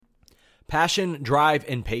Passion, drive,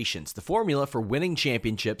 and patience. The formula for winning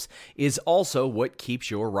championships is also what keeps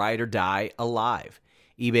your ride or die alive.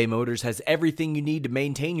 eBay Motors has everything you need to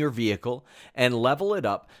maintain your vehicle and level it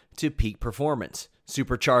up to peak performance.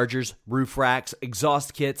 Superchargers, roof racks,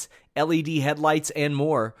 exhaust kits, LED headlights, and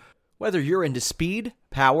more. Whether you're into speed,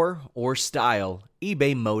 power, or style,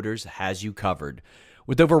 eBay Motors has you covered.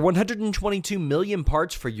 With over 122 million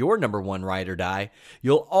parts for your number one ride or die,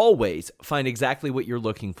 you'll always find exactly what you're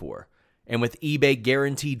looking for. And with eBay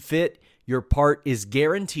Guaranteed Fit, your part is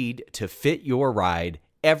guaranteed to fit your ride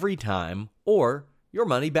every time or your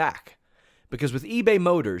money back. Because with eBay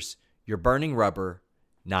Motors, you're burning rubber,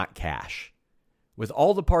 not cash. With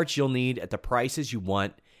all the parts you'll need at the prices you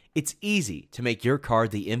want, it's easy to make your car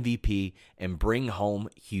the MVP and bring home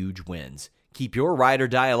huge wins. Keep your ride or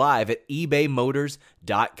die alive at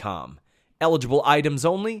ebaymotors.com. Eligible items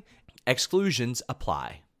only. Exclusions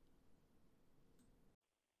apply.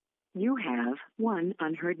 You have one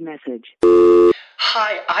unheard message.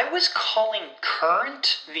 Hi, I was calling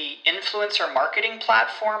Current, the influencer marketing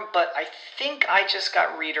platform, but I think I just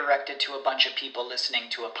got redirected to a bunch of people listening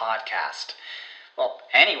to a podcast. Well,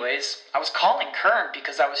 anyways, I was calling Current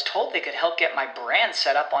because I was told they could help get my brand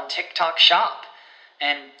set up on TikTok Shop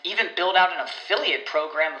and even build out an affiliate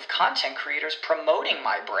program of content creators promoting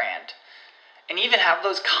my brand. And even have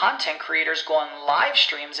those content creators go on live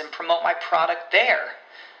streams and promote my product there.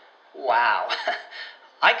 Wow,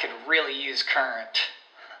 I could really use Current.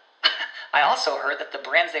 I also heard that the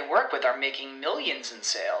brands they work with are making millions in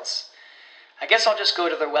sales. I guess I'll just go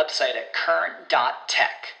to their website at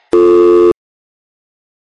current.tech.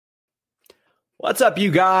 What's up, you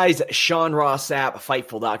guys? Sean Ross Sapp,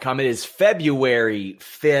 Fightful.com. It is February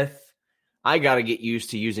 5th. I got to get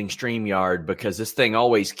used to using StreamYard because this thing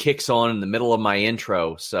always kicks on in the middle of my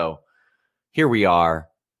intro. So here we are.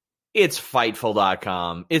 It's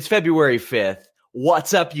Fightful.com. It's February 5th.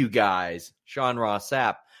 What's up, you guys? Sean Ross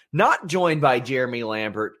Sapp. Not joined by Jeremy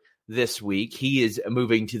Lambert this week. He is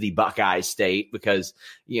moving to the Buckeye State because,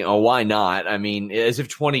 why not? I mean, as if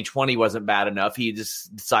 2020 wasn't bad enough, he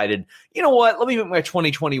just decided, you know what, let me make my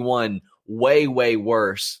 2021 way, way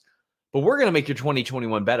worse. But we're going to make your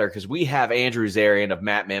 2021 better because we have Andrew Zarian of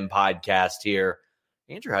Matt Men Podcast here.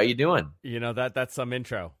 Andrew, how you doing? That's some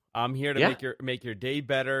intro. I'm here to make your day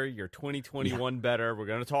better, your 2021 better. We're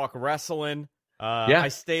going to talk wrestling. I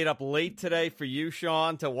stayed up late today for you,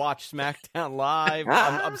 Sean, to watch SmackDown Live.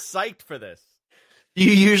 I'm psyched for this. Do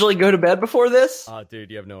you usually go to bed before this?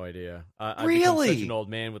 Dude, you have no idea. Really? I've become such an old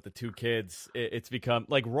man with the two kids. It's become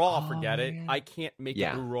like Raw. Forget it. I can't make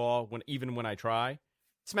it through Raw even when I try.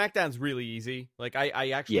 SmackDown's really easy. Like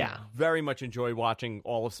I actually very much enjoy watching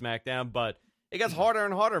all of SmackDown, but it gets harder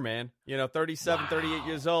and harder, man. 37, 38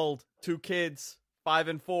 years old, two kids, 5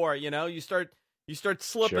 and 4. You start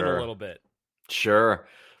slipping a little bit. Sure.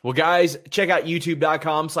 Well, guys, check out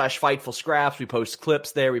youtube.com/FightfulScraps. We post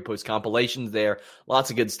clips there. We post compilations there. Lots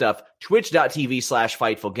of good stuff.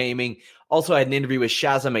 Twitch.tv/FightfulGaming. Also, I had an interview with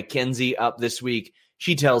Shazza McKenzie up this week.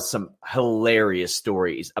 She tells some hilarious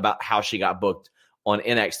stories about how she got booked on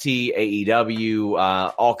NXT,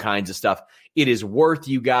 AEW, all kinds of stuff. It is worth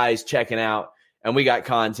you guys checking out. And we got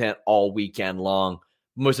content all weekend long.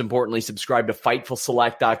 Most importantly, subscribe to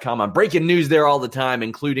FightfulSelect.com. I'm breaking news there all the time,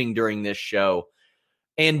 including during this show.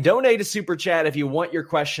 And donate a super chat if you want your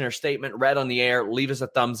question or statement read on the air. Leave us a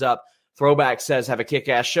thumbs up. Throwback says, have a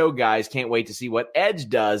kick-ass show, guys. Can't wait to see what Edge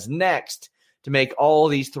does next to make all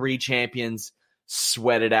these three champions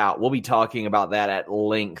sweat it out. We'll be talking about that at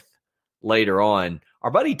length later on. Our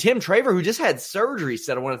buddy Tim Traver, who just had surgery,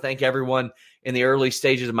 said, I want to thank everyone in the early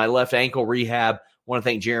stages of my left ankle rehab. I want to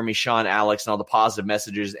thank Jeremy, Sean, Alex, and all the positive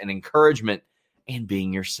messages and encouragement and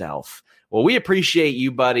being yourself. Well, we appreciate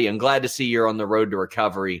you, buddy. I'm glad to see you're on the road to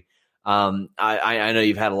recovery. I know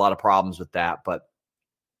you've had a lot of problems with that, but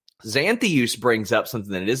Xanthius brings up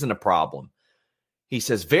something that isn't a problem. He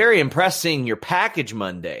says, very impressed seeing your package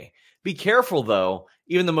Monday. Be careful, though.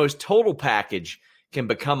 Even the most total package can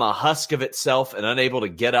become a husk of itself and unable to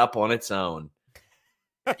get up on its own.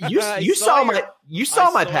 You saw my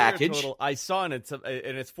package. I saw it,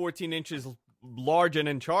 and it's 14 inches large and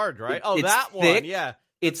in charge, right? It's that thick. One, yeah.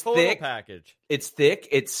 It's total thick package. It's thick.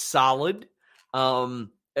 It's solid.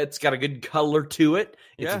 It's got a good color to it.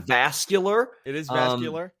 It's vascular. It is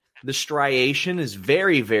vascular. The striation is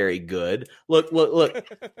very, very good. Look.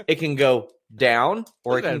 It can go down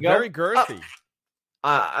or it can go very girthy. Up.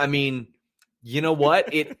 I mean, you know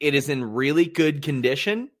what? It is in really good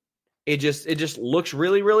condition. It just looks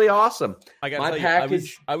really, really awesome. I got to tell you,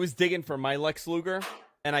 I was digging for my Lex Luger,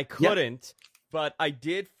 and I couldn't, but I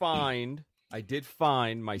did find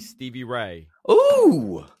my Stevie Ray.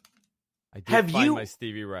 Ooh. did find my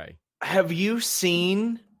Stevie Ray. Have you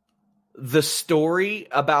seen the story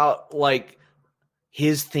about like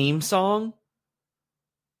his theme song?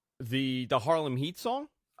 The Harlem Heat song?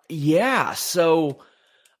 Yeah. So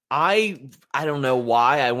I don't know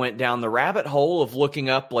why I went down the rabbit hole of looking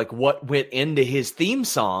up like what went into his theme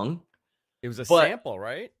song. It was a sample,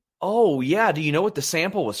 right? Oh yeah. Do you know what the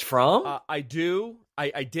sample was from? I do.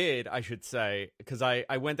 I did, I should say, because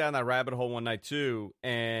I went down that rabbit hole one night too,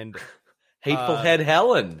 and Hateful Head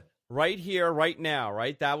Helen. Right here, right now,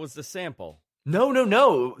 right? That was the sample.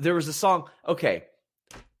 No. There was a song. Okay.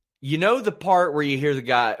 You know the part where you hear the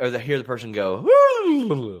guy or hear the person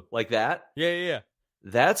go like that? Yeah.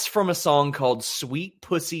 That's from a song called Sweet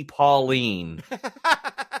Pussy Pauline.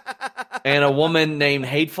 And a woman named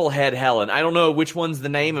Hateful Head Helen. I don't know which one's the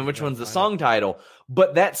name and which one's the song title,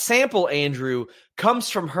 but that sample, Andrew,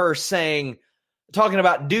 comes from her talking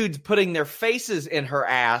about dudes putting their faces in her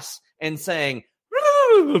ass and saying,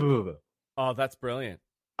 oh, that's brilliant.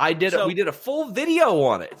 We did a full video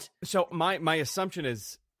on it. So my assumption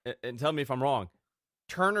is, and tell me if I'm wrong,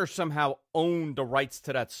 Turner somehow owned the rights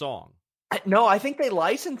to that song. No, I think they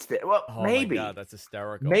licensed it. Well, maybe. My God, that's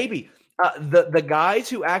hysterical. Maybe. The guys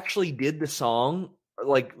who actually did the song,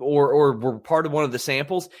 like, or were part of one of the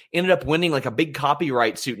samples, ended up winning like a big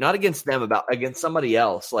copyright suit, not against them, against somebody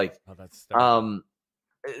else. Like, that's hysterical.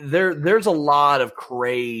 There's a lot of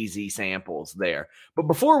crazy samples there. But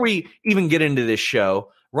before we even get into this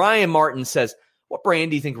show, Ryan Martin says, what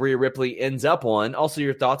brand do you think Rhea Ripley ends up on? Also,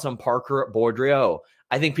 your thoughts on Parker Boudreaux.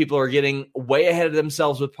 I think people are getting way ahead of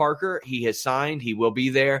themselves with Parker. He has signed. He will be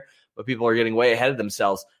there. But people are getting way ahead of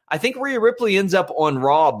themselves. I think Rhea Ripley ends up on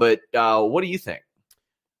Raw, but what do you think?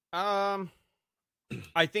 I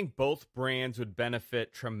think both brands would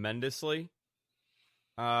benefit tremendously.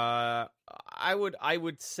 I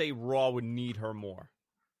would say Raw would need her more.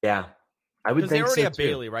 Yeah, I would think so. They already have too.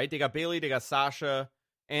 Bayley, right? They got Bayley, they got Sasha,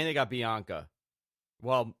 and they got Bianca.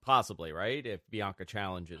 Well, possibly, right? If Bianca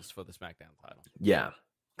challenges for the SmackDown title. Yeah.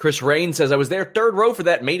 Chris Rain says, I was there third row for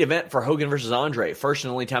that main event for Hogan versus Andre. First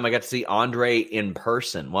and only time I got to see Andre in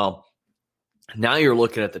person. Well, now you're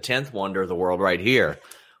looking at the 10th wonder of the world right here.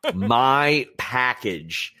 My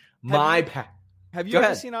package. Have you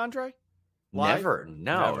ever seen Andre? Live? Never.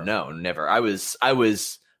 No, never. I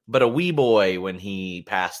was but a wee boy when he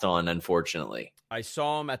passed on, unfortunately. I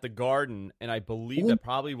saw him at the Garden, and I believe that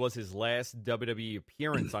probably was his last WWE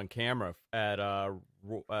appearance on camera at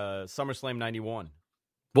SummerSlam 91.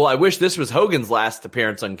 Well, I wish this was Hogan's last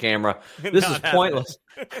appearance on camera. This is pointless.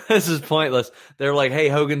 This is pointless. They're like, hey,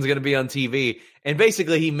 Hogan's going to be on TV. And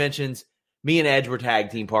basically he mentions, me and Edge were tag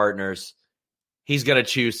team partners. He's going to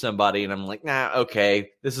choose somebody. And I'm like, nah,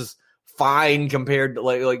 okay. This is fine compared to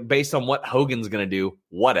like based on what Hogan's going to do.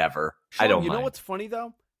 Whatever. Sean, I don't mind. You know what's funny,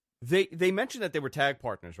 though? They mentioned that they were tag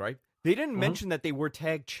partners, right? They didn't mention that they were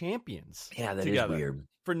tag champions. Yeah, that together is weird.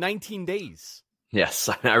 For 19 days. Yes,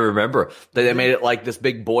 I remember. They made it like this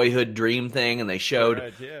big boyhood dream thing, and they showed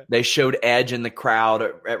Edge in the crowd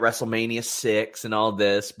at WrestleMania 6 and all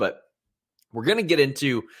this. But we're going to get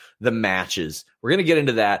into the matches. We're going to get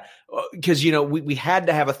into that because, you know, we had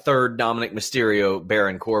to have a third Dominic Mysterio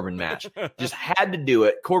Baron Corbin match. Just had to do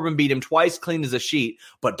it. Corbin beat him twice, clean as a sheet,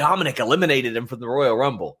 but Dominic eliminated him from the Royal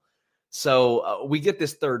Rumble. So we get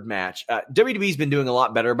this third match. WWE's been doing a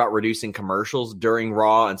lot better about reducing commercials during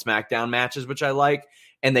Raw and SmackDown matches, which I like.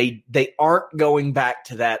 And they aren't going back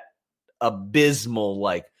to that abysmal,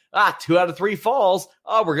 like, 2 out of 3 falls.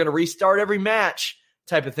 Oh, we're going to restart every match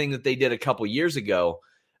type of thing that they did a couple years ago.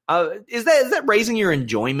 Is that raising your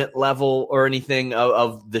enjoyment level or anything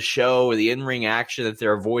of the show or the in-ring action that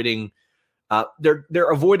they're avoiding?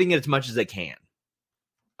 They're avoiding it as much as they can.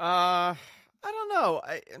 I don't know.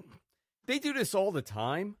 They do this all the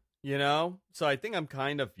time, you know? So I think I'm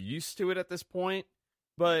kind of used to it at this point.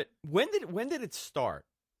 But when did it start?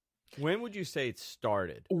 When would you say it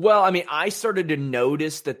started? Well, I mean, I started to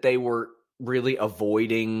notice that they were really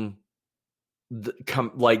avoiding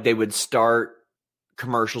they would start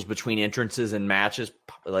commercials between entrances and matches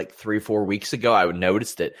like 3-4 weeks ago. I would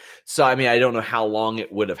noticed it. So, I mean, I don't know how long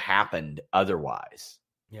it would have happened otherwise.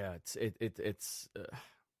 Yeah, it's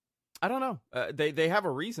I don't know. They have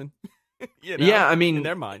a reason. You know, yeah, I mean, in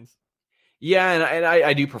their minds. Yeah, and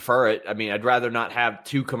I do prefer it. I mean, I'd rather not have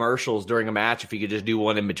 2 commercials during a match if you could just do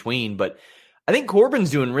one in between. But I think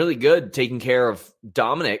Corbin's doing really good taking care of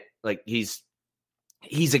Dominic. Like, he's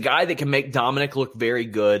a guy that can make Dominic look very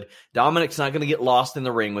good. Dominic's not going to get lost in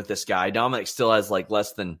the ring with this guy. Dominic still has like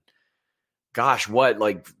less than,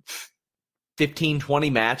 15, 20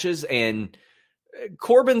 matches. And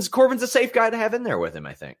Corbin's a safe guy to have in there with him,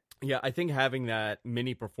 I think. Yeah, I think having that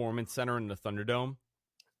mini performance center in the Thunderdome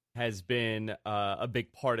has been a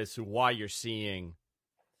big part as to why you're seeing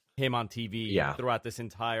him on TV throughout this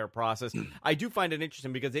entire process. I do find it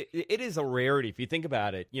interesting because it is a rarity. If you think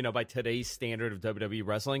about it, by today's standard of WWE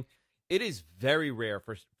wrestling, it is very rare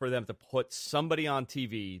for them to put somebody on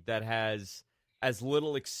TV that has as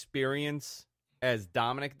little experience as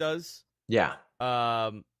Dominic does. Yeah.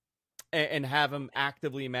 And have him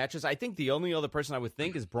actively in matches. I think the only other person I would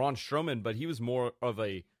think is Braun Strowman, but he was more of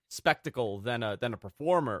a spectacle than a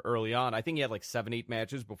performer early on. I think he had like 7-8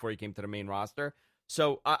 matches before he came to the main roster.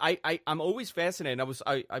 So I'm always fascinated. I was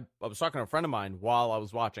talking to a friend of mine while I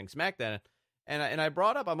was watching SmackDown, and I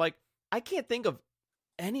brought up, I'm like, I can't think of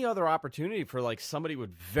any other opportunity for like somebody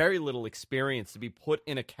with very little experience to be put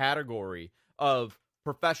in a category of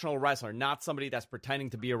professional wrestler, not somebody that's pretending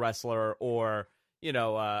to be a wrestler or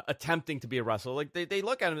attempting to be a wrestler. Like they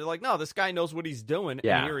look at him, they're like, no, this guy knows what he's doing,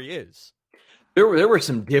 and here he is. There were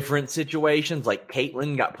some different situations, like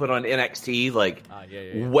Caitlyn got put on NXT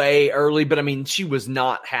way early, but I mean, she was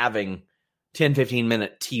not having 10,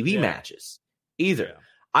 15-minute TV matches either. Yeah.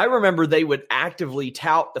 I remember they would actively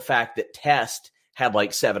tout the fact that Test had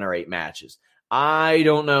like 7 or 8 matches. I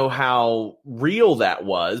don't know how real that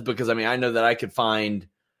was, because I mean, I know that I could find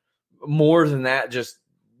more than that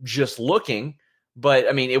just looking. But,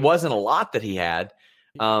 I mean, it wasn't a lot that he had.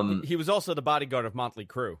 He was also the bodyguard of Motley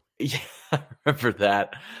Crue. Yeah, I remember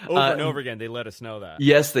that. Over and over again, they let us know that.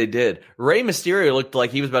 Yes, they did. Rey Mysterio looked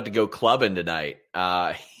like he was about to go clubbing tonight.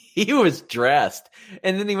 He was dressed,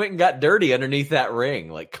 and then he went and got dirty underneath that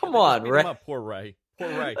ring. Like, come on, Rey. Poor Rey. Poor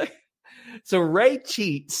Rey. So Rey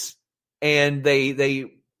cheats, and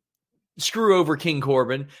they screw over King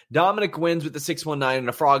Corbin. Dominic wins with the 619 and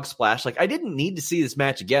a frog splash. Like, I didn't need to see this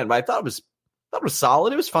match again, but I thought it was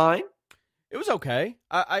solid. It was fine. It was okay.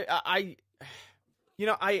 I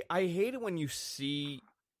hate it when you see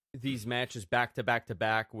these matches back to back to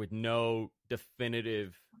back with no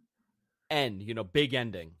definitive end, big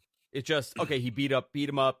ending. It's just, okay, he beat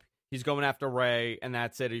him up. He's going after Rey, and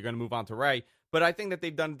that's it. You're going to move on to Rey. But I think that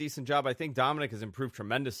they've done a decent job. I think Dominic has improved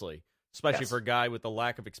tremendously, especially for a guy with the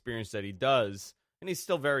lack of experience that he does. And he's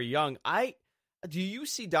still very young. Do you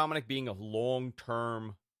see Dominic being a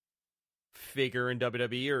long-term figure in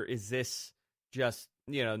WWE, or is this just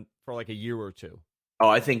for like a year or two? Oh,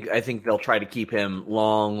 I think they'll try to keep him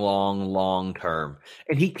long term,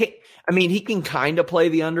 and he can kind of play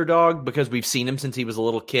the underdog because we've seen him since he was a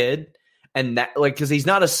little kid, and that because he's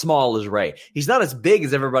not as small as Rey, he's not as big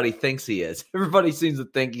as everybody thinks he is. Everybody seems to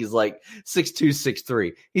think he's like 6'2",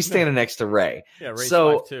 6'3". He's standing next to Rey. Yeah, Rey's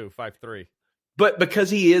 5'2", 5'3". But because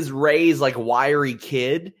he is Rey's like wiry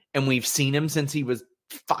kid, and we've seen him since he was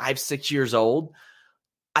 5-6 years old,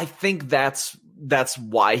 I think that's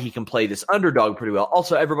why he can play this underdog pretty well.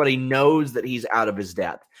 Also, everybody knows that he's out of his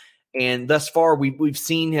depth, and thus far we've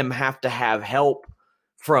seen him have to have help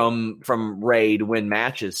from Rey to win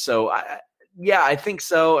matches. So I think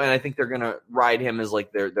so, and I think they're gonna ride him as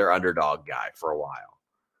like their underdog guy for a while.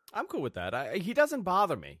 I'm cool with that. He doesn't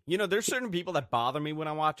bother me. There's certain people that bother me when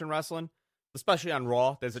I'm watching wrestling, especially on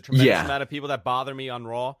Raw. There's a tremendous amount of people that bother me on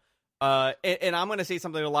Raw. And I'm going to say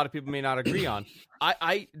something that a lot of people may not agree on.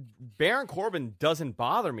 Baron Corbin doesn't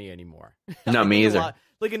bother me anymore. No, me either.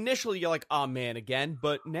 Like initially you're like, oh man, again.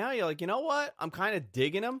 But now you're like, you know what? I'm kind of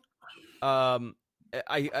digging him. I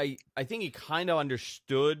think he kind of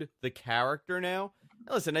understood the character now.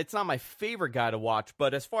 Listen, it's not my favorite guy to watch,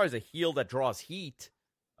 but as far as a heel that draws heat,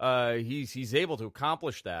 he's able to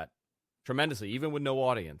accomplish that tremendously, even with no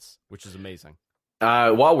audience, which is amazing.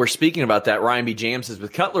 While we're speaking about that, Ryan B. James says,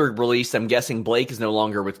 with Cutler released, I'm guessing Blake is no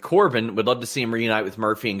longer with Corbin. Would love to see him reunite with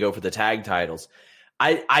Murphy and go for the tag titles.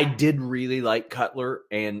 I did really like Cutler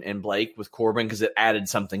and Blake with Corbin because it added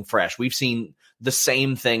something fresh. We've seen the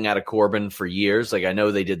same thing out of Corbin for years. Like, I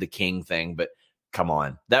know they did the King thing, but come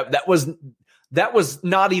on. That was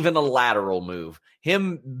not even a lateral move.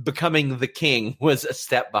 Him becoming the King was a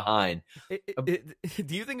step behind. Do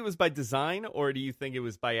you think it was by design, or do you think it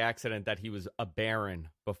was by accident that he was a Baron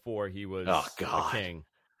before he was a King?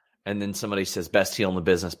 And then somebody says, best heel in the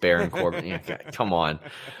business, Baron Corbin. Yeah, come on.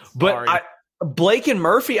 But Blake and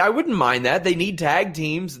Murphy, I wouldn't mind that. They need tag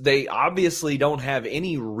teams. They obviously don't have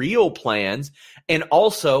any real plans. And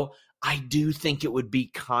also, I do think it would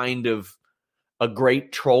be kind of a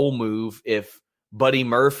great troll move if Buddy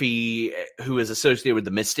Murphy, who is associated with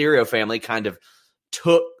the Mysterio family, kind of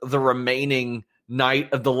took the remaining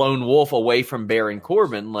Night of the Lone Wolf away from Baron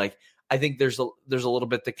Corbin. Like, I think there's a little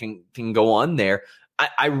bit that can go on there.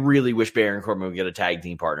 I really wish Baron Corbin would get a tag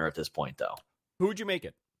team partner at this point, though. Who would you make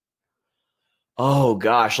it? Oh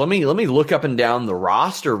gosh, let me look up and down the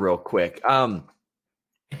roster real quick.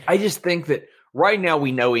 I just think that right now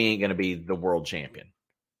we know he ain't going to be the world champion.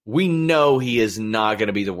 We know he is not going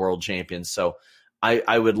to be the world champion. So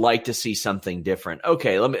I would like to see something different.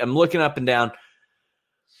 Okay, I'm looking up and down.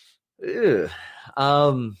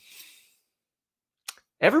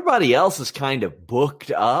 Everybody else is kind of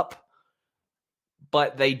booked up,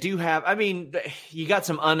 but they do have, I mean, you got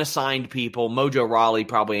some unassigned people. Mojo Rawley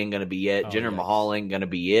probably ain't going to be it. Jinder Mahal ain't going to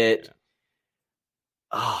be it. Yeah.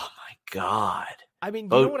 Oh my God. I mean, you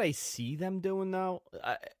know what I see them doing though?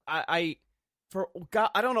 I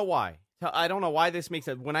don't know why. I don't know why this makes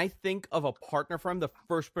sense. When I think of a partner for him, the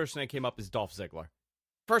first person that came up is Dolph Ziggler.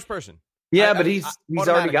 First person. Yeah, but he's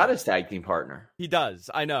already got his tag team partner. He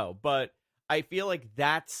does, I know, but I feel like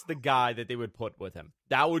that's the guy that they would put with him.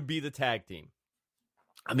 That would be the tag team.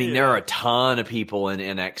 I mean, there are a ton of people in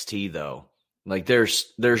NXT though. Like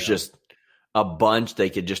there's just a bunch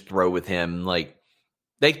they could just throw with him. Like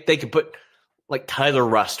they could put like Tyler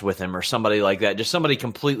Rust with him or somebody like that. Just somebody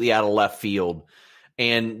completely out of left field.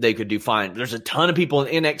 And they could do fine. There's a ton of people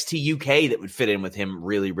in NXT UK that would fit in with him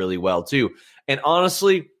really, really well, too. And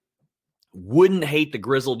honestly, wouldn't hate the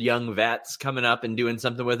grizzled young vets coming up and doing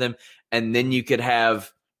something with him. And then you could have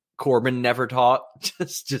Corbin never talk.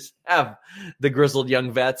 Just have the grizzled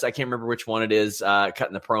young vets. I can't remember which one it is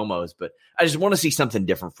cutting the promos. But I just want to see something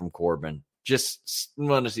different from Corbin. Just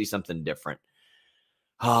want to see something different.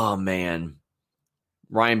 Oh, man.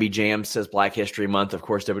 Ryan B. Jam says Black History Month. Of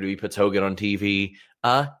course, WWE puts Hogan on TV.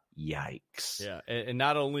 Yikes. Yeah, and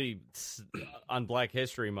not only on Black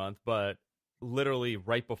History Month, but literally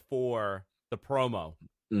right before the promo,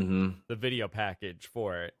 the video package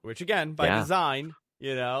for it, which again, by design,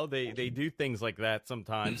 they do things like that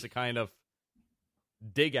sometimes to kind of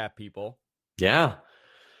dig at people. Yeah.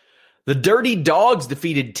 The Dirty Dogs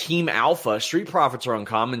defeated Team Alpha. Street Profits are on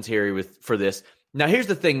commentary for this. Now, here's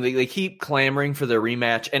the thing. They keep clamoring for their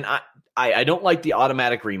rematch, and I don't like the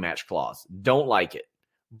automatic rematch clause. Don't like it.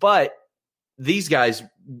 But these guys,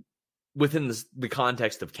 within the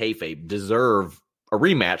context of kayfabe, deserve a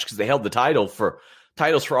rematch because they held the titles for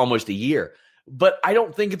almost a year. But I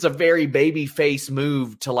don't think it's a very babyface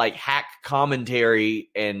move to like hack commentary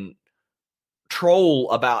and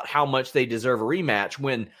troll about how much they deserve a rematch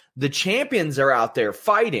when the champions are out there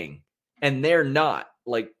fighting and they're not.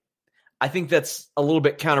 Like, I think that's a little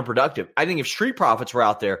bit counterproductive. I think if Street Profits were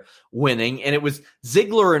out there winning and it was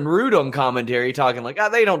Ziggler and Rude on commentary talking like,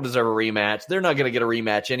 they don't deserve a rematch. They're not going to get a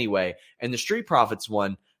rematch anyway. And the Street Profits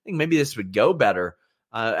won. I think maybe this would go better.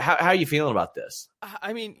 How are you feeling about this?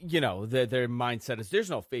 I mean, their mindset is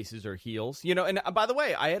there's no faces or heels, and by the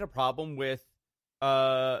way, I had a problem with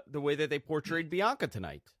the way that they portrayed Bianca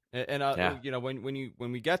tonight. And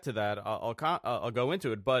when we get to that, I'll go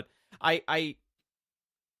into it. But I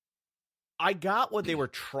got what they were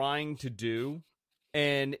trying to do,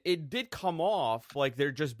 and it did come off like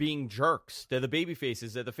they're just being jerks. They're the baby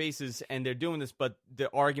faces, they're the faces, and they're doing this, but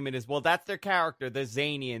the argument is, well, that's their character. They're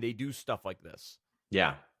zany, and they do stuff like this.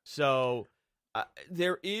 Yeah. So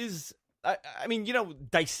there is, I mean,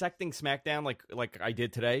 dissecting SmackDown like I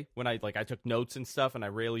did today when I took notes and stuff, and I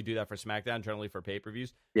rarely do that for SmackDown, generally for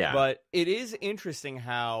pay-per-views. Yeah. But it is interesting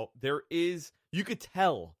how you could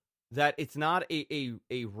tell that it's not a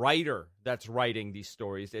writer that's writing these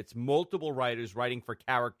stories. It's multiple writers writing for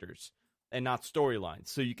characters and not storylines.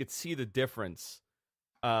 So you could see the difference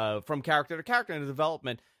from character to character in the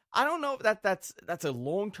development. I don't know if that's a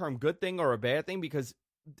long-term good thing or a bad thing because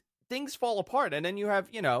things fall apart. And then you have,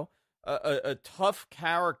 a tough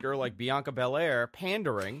character like Bianca Belair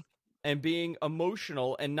pandering and being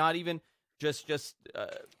emotional and not even just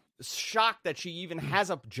shocked that she even has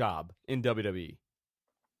a job in WWE.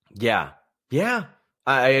 Yeah,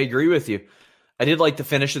 I agree with you. I did like the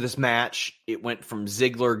finish of this match. It went from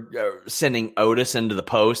Ziggler sending Otis into the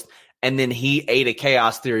post, and then he ate a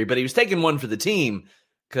Chaos Theory, but he was taking one for the team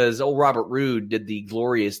because old Robert Roode did the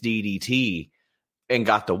glorious DDT and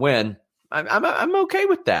got the win. I'm okay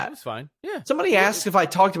with that. That's fine. Yeah. Somebody asked if I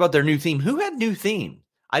talked about their new theme. Who had new theme?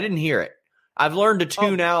 I didn't hear it. I've learned to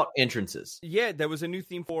tune out entrances. Yeah, there was a new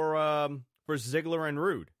theme for Ziggler and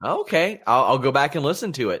Rude. Okay, I'll go back and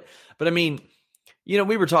listen to it. But I mean,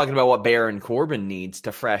 we were talking about what Baron Corbin needs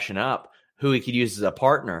to freshen up, who he could use as a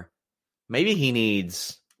partner. Maybe he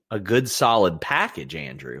needs a good solid package,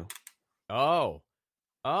 Andrew. Oh.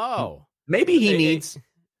 Maybe he needs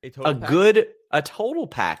a total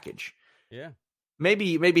package. Yeah.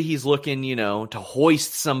 Maybe he's looking, to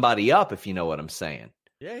hoist somebody up, if you know what I'm saying.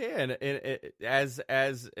 Yeah, and as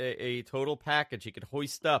a total package, he could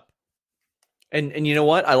hoist up. And you know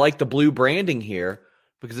what? I like the blue branding here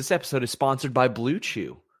because this episode is sponsored by Blue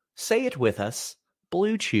Chew. Say it with us,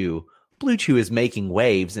 Blue Chew. Blue Chew is making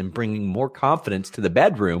waves and bringing more confidence to the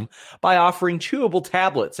bedroom by offering chewable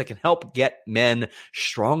tablets that can help get men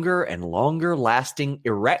stronger and longer lasting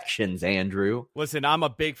erections, Andrew. Listen, I'm a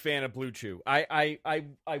big fan of Blue Chew. I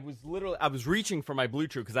was reaching for my Blue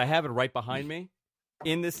Chew because I have it right behind me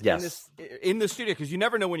in the studio, because you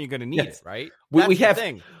never know when you're going to need it, right?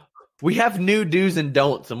 We have new do's and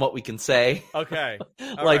don'ts and what we can say. Okay.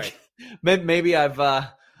 Maybe I've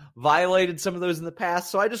violated some of those in the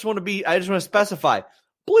past. So I just want to specify,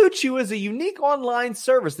 Blue Chew is a unique online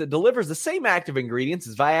service that delivers the same active ingredients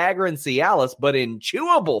as Viagra and Cialis, but in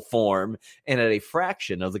chewable form and at a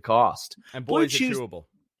fraction of the cost. And boy, is it chewable.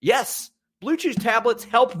 Yes. Blue Chew's tablets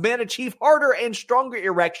help men achieve harder and stronger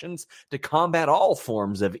erections to combat all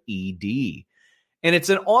forms of ED. And it's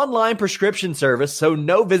an online prescription service, so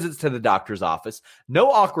no visits to the doctor's office,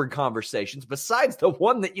 no awkward conversations besides the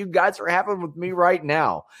one that you guys are having with me right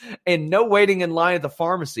now, and no waiting in line at the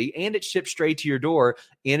pharmacy, and it ships straight to your door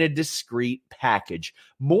in a discreet package.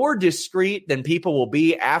 More discreet than people will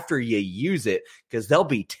be after you use it, because they'll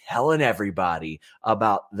be telling everybody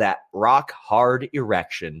about that rock-hard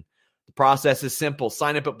erection. The process is simple.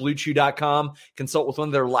 Sign up at BlueChew.com, consult with one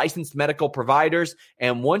of their licensed medical providers,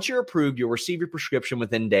 and once you're approved, you'll receive your prescription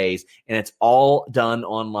within days, and it's all done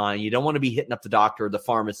online. You don't want to be hitting up the doctor or the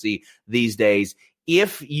pharmacy these days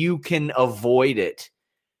if you can avoid it.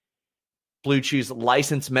 Blue Chew's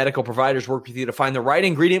licensed medical providers work with you to find the right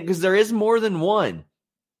ingredient, because there is more than one,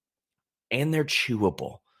 and they're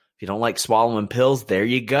chewable. If you don't like swallowing pills, there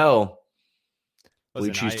you go.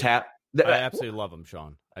 Listen, Blue Chew's I absolutely love them,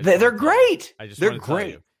 Sean. They're great. They're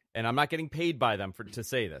great. And I'm not getting paid by them to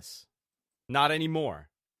say this. Not anymore.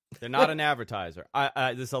 They're not an advertiser.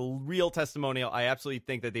 This is a real testimonial. I absolutely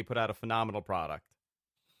think that they put out a phenomenal product.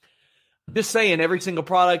 Just saying, every single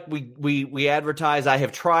product we advertise, I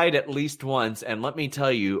have tried at least once, and let me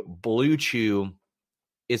tell you, Blue Chew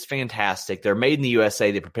is fantastic. They're made in the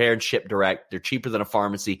USA. They prepare and ship direct. They're cheaper than a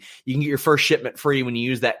pharmacy. You can get your first shipment free when you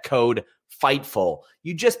use that code FIGHTFUL.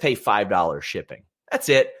 You just pay $5 shipping. That's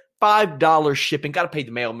it. $5 shipping. Got to pay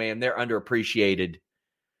the mailman. They're underappreciated.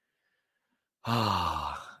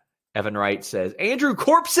 Evan Wright says, Andrew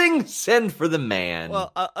Corpsing, send for the man.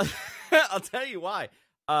 Well, I'll tell you why.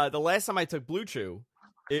 The last time I took Blue Chew,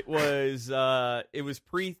 we were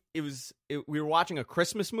watching a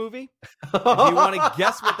Christmas movie. Do you want to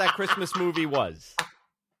guess what that Christmas movie was?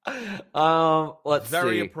 Let's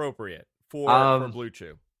Very see. appropriate for Blue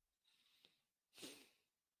Chew.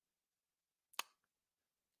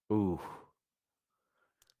 Ooh.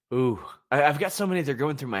 I've got so many that are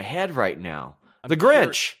going through my head right now. The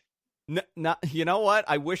Grinch. You know what?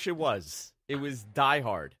 I wish it was. It was Die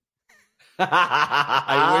Hard.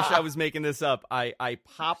 I wish I was making this up. I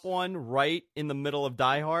pop one right in the middle of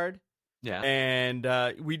Die Hard. Yeah. And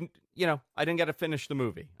I didn't get to finish the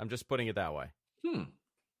movie. I'm just putting it that way.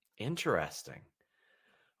 Interesting.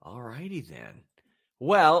 All righty then.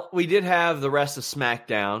 Well, we did have the rest of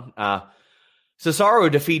SmackDown.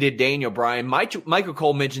 Cesaro defeated Daniel Bryan. Michael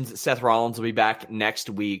Cole mentions that Seth Rollins will be back next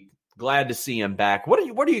week. Glad to see him back. What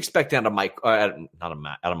are you expecting out of out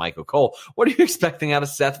of Michael Cole? What are you expecting out of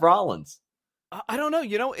Seth Rollins? I don't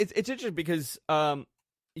know. It's interesting because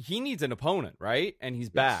he needs an opponent, right? And he's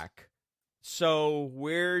back. So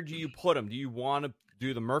where do you put him? Do you want to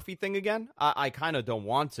do the Murphy thing again? I kind of don't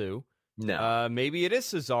want to. No. Maybe it is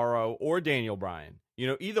Cesaro or Daniel Bryan.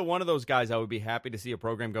 Either one of those guys, I would be happy to see a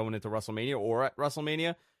program going into WrestleMania or at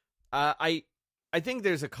WrestleMania. I think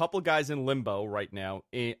there's a couple guys in limbo right now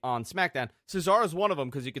on SmackDown. Cesaro's one of them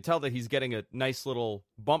because you could tell that he's getting a nice little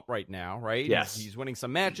bump right now, right? Yes. He's winning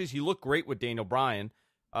some matches. He looked great with Daniel Bryan.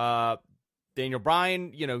 Daniel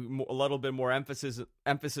Bryan, a little bit more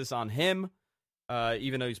emphasis on him,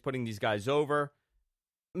 even though he's putting these guys over.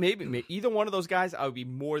 Maybe either one of those guys, I would be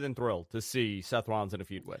more than thrilled to see Seth Rollins in a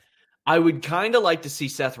feud with. I would kind of like to see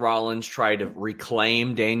Seth Rollins try to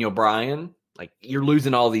reclaim Daniel Bryan. Like, you're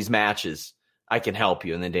losing all these matches. I can help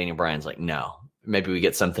you. And then Daniel Bryan's like, no, maybe we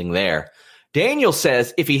get something there. Daniel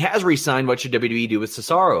says, if he has re-signed, what should WWE do with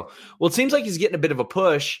Cesaro? Well, it seems like he's getting a bit of a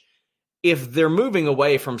push. If they're moving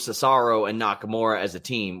away from Cesaro and Nakamura as a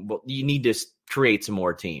team, well, you need to create some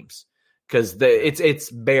more teams. Because it's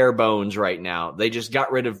bare bones right now. They just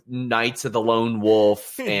got rid of Knights of the Lone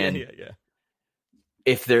Wolf. And yeah.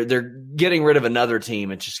 If they're getting rid of another team,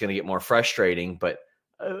 it's just going to get more frustrating. But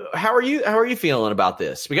how are you feeling about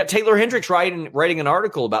this? We got Taylor Hendricks writing an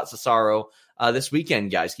article about Cesaro this weekend,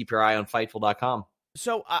 guys. Keep your eye on Fightful.com.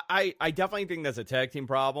 So I definitely think that's a tag team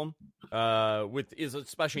problem.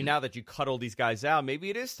 Especially now that you cut all these guys out. Maybe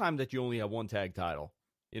it is time that you only have one tag title.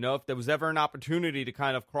 If there was ever an opportunity to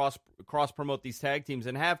kind of cross promote these tag teams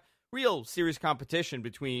and have real serious competition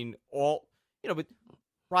between all, but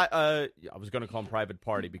I was going to call them Private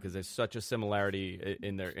Party because there's such a similarity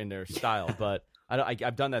in their style, but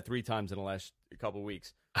I've done that 3 times in the last couple of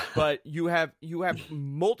weeks. But you have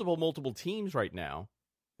multiple teams right now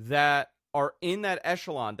that are in that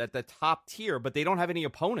echelon, that the top tier, but they don't have any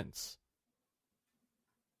opponents.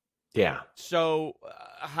 Yeah. So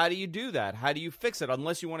how do you do that? How do you fix it?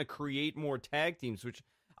 Unless you want to create more tag teams, which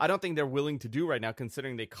I don't think they're willing to do right now,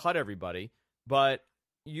 considering they cut everybody. But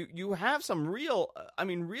you have some real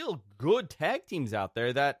good tag teams out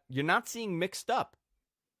there that you're not seeing mixed up.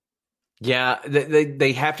 Yeah,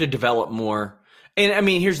 they have to develop more. And, I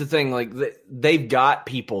mean, here's the thing. Like, they've got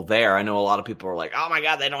people there. I know a lot of people are like, oh, my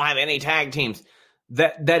God, they don't have any tag teams.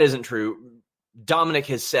 That isn't true. Dominic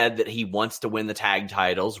has said that he wants to win the tag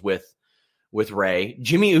titles with Ray.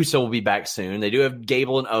 Jimmy Uso will be back soon. They do have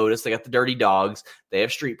Gable and Otis. They got the Dirty Dogs. They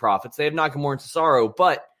have Street Profits. They have Nakamura and Cesaro.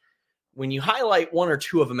 But when you highlight one or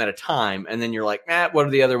two of them at a time, and then you're like, what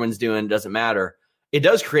are the other ones doing? Doesn't matter. It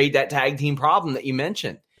does create that tag team problem that you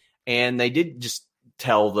mentioned. And they did just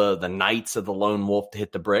tell the Knights of the Lone Wolf to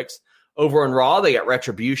hit the bricks. Over on Raw, they got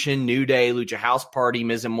Retribution, New Day, Lucha House Party,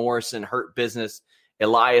 Miz and Morrison, Hurt Business,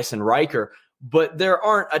 Elias, and Riker. But there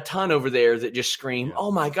aren't a ton over there that just scream,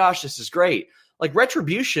 oh my gosh, this is great. Like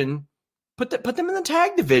Retribution, put them in the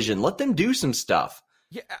tag division. Let them do some stuff.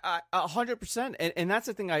 Yeah, 100%. And that's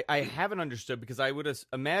the thing I haven't understood, because I would have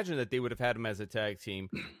imagined that they would have had them as a tag team.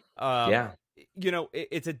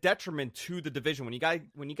 It's a detriment to the division when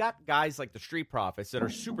you got guys like the Street Profits that are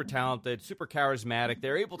super talented, super charismatic.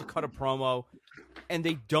 They're able to cut a promo, and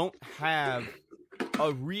they don't have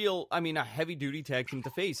a heavy duty tag team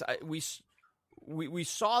to face. We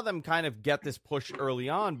saw them kind of get this push early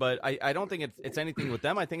on, but I don't think it's anything with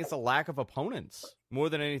them. I think it's a lack of opponents more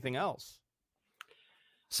than anything else.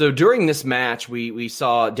 So during this match, we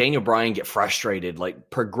saw Daniel Bryan get frustrated, like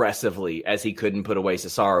progressively, as he couldn't put away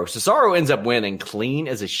Cesaro. Cesaro ends up winning clean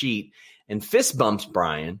as a sheet and fist bumps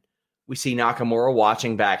Bryan. We see Nakamura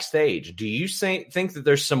watching backstage. Do you think that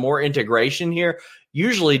there's some more integration here?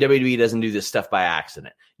 Usually WWE doesn't do this stuff by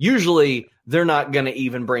accident. Usually they're not going to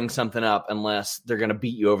even bring something up unless they're going to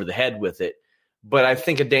beat you over the head with it. But I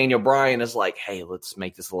think of Daniel Bryan as like, hey, let's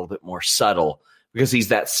make this a little bit more subtle because he's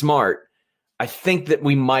that smart. I think that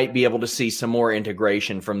we might be able to see some more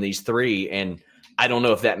integration from these three. And I don't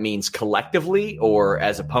know if that means collectively or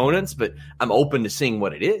as opponents, but I'm open to seeing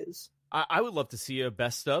what it is. I would love to see a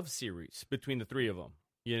best of series between the three of them.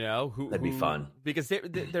 That'd be fun. Because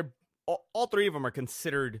they're all three of them are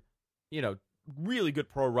considered, really good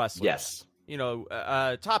pro wrestlers. Yes.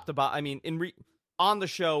 Top to bottom. I mean, on the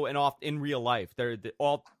show and off in real life, they're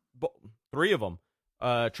all three of them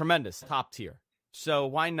tremendous, top tier. So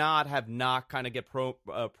why not have Knock kind of get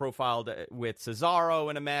profiled with Cesaro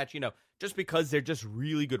in a match? Just because they're just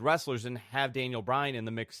really good wrestlers, and have Daniel Bryan in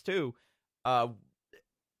the mix too.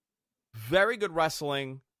 Very good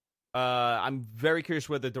wrestling. I'm very curious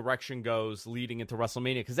where the direction goes leading into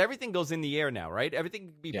WrestleMania, because everything goes in the air now, right? Everything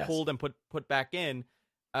can be pulled and put back in.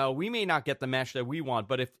 We may not get the match that we want,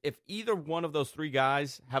 but if either one of those three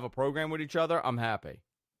guys have a program with each other, I'm happy.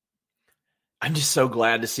 I'm just so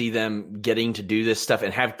glad to see them getting to do this stuff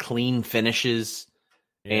and have clean finishes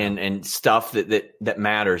and stuff that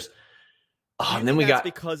matters. Oh, and then we got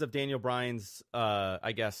because of Daniel Bryan's,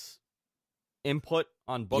 I guess, input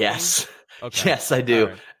on booking. Yes, okay. Yes, I do.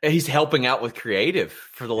 Right. He's helping out with creative,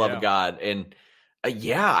 for the love of God, and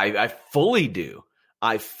I fully do.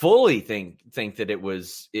 I fully think that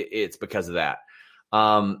it's because of that,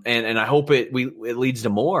 and I hope it leads to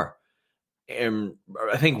more. And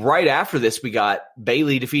I think right after this, we got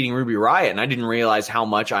Bayley defeating Ruby Riott, and I didn't realize how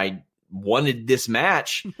much I wanted this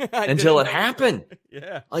match until it happened.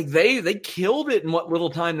 Yeah. Like they killed it in what little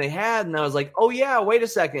time they had. And I was like, oh yeah, wait a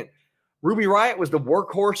second. Ruby Riott was the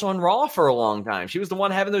workhorse on Raw for a long time. She was the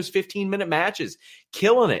one having those 15-minute matches,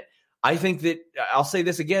 killing it. I think that, I'll say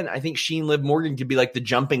this again, I think she and Liv Morgan could be like the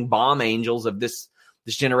jumping bomb angels of this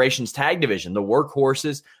generation's tag division, the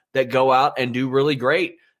workhorses that go out and do really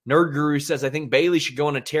great. Nerd Guru says, I think Bayley should go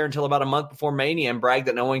on a tear until about a month before Mania and brag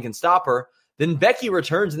that no one can stop her. Then Becky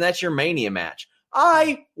returns, and that's your Mania match.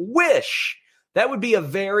 I wish. That would be a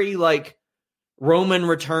very, like, Roman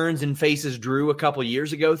returns and faces Drew a couple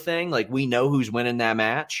years ago thing. Like, we know who's winning that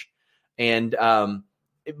match. And,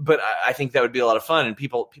 but I think that would be a lot of fun. And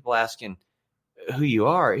people asking who you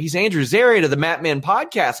are. He's Andrew Zarian of the Mat Men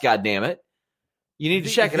podcast, goddammit. You need to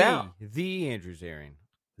check it out. The Andrew Zarian.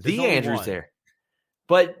 The Andrew Zarian.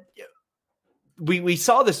 But we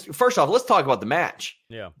saw this. First off, let's talk about the match.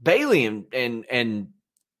 Yeah. Bayley and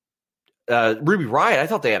Ruby Riott, I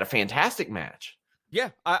thought they had a fantastic match.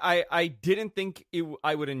 Yeah, I didn't think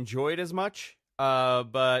I would enjoy it as much,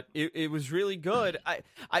 but it was really good.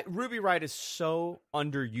 Ruby Riott is so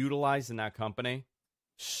underutilized in that company,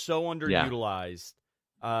 so underutilized.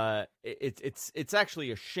 Yeah. It's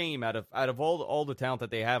actually a shame. Out of all the talent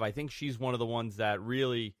that they have, I think she's one of the ones that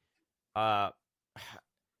really, and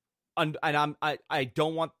I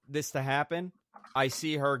don't want this to happen. I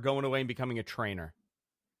see her going away and becoming a trainer,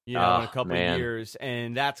 in a couple of years,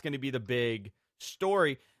 and that's going to be the big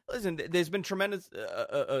story. Listen, there's been tremendous,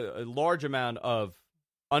 a large amount of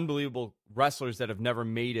unbelievable wrestlers that have never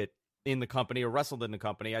made it in the company or wrestled in the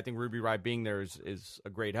company. I think Ruby Riott being there is a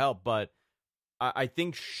great help, but I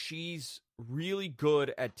think she's really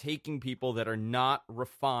good at taking people that are not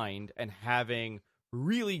refined and having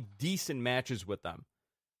really decent matches with them.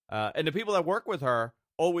 And the people that work with her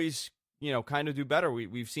always, kind of do better.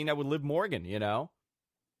 We've seen that with Liv Morgan,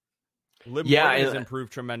 Liv Morgan has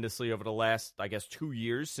improved tremendously over the last, I guess, 2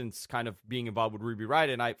 years since kind of being involved with Ruby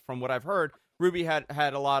Riott. And from what I've heard, Ruby had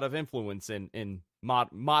a lot of influence in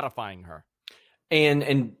modifying her.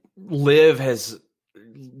 And Liv has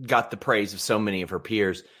got the praise of so many of her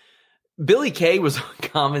peers. Billie Kay was on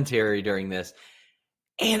commentary during this.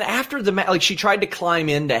 And after the match, she tried to climb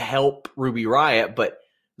in to help Ruby Riott, but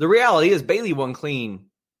the reality is Bayley won clean,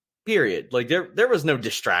 period. There was no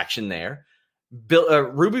distraction there.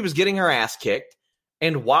 Ruby was getting her ass kicked,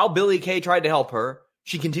 and while Billie Kay tried to help her,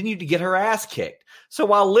 she continued to get her ass kicked. So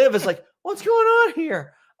while Liv is like, what's going on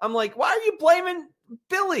here? I'm like, why are you blaming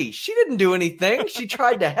Billie? She didn't do anything. She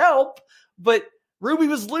tried to help, but Ruby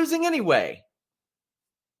was losing anyway.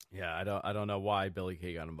 Yeah, I don't know why Billie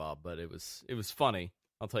Kay got involved, but it was funny.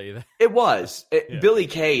 I'll tell you that. It was. Billie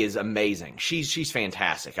Kay is amazing. She's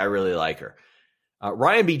fantastic. I really like her.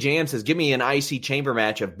 Ryan B. Jam says, give me an IC chamber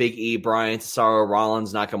match of Big E, Bryan, Cesaro,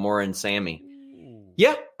 Rollins, Nakamura, and Sammy. Ooh.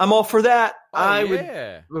 Yeah, I'm all for that.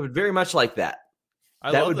 I would very much like that.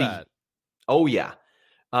 I love that. Oh, yeah.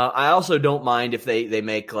 I also don't mind if they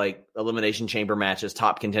make elimination chamber matches,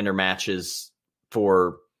 top contender matches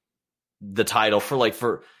for the title.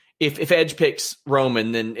 For if Edge picks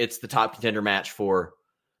Roman, then it's the top contender match for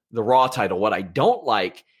the Raw title. What I don't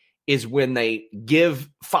like is when they give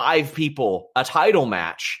 5 people a title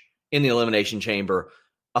match in the Elimination Chamber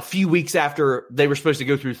a few weeks after they were supposed to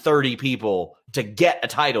go through 30 people to get a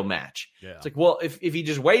title match. Yeah. It's like, well, if you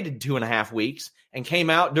just waited 2.5 weeks and came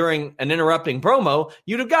out during an interrupting promo,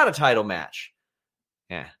 you'd have got a title match.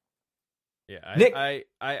 Yeah. Yeah. Nick,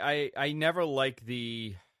 I never like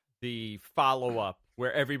the follow-up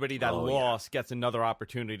where everybody that lost gets another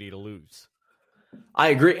opportunity to lose. I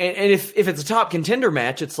agree. And if it's a top contender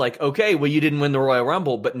match, it's like, okay, well, you didn't win the Royal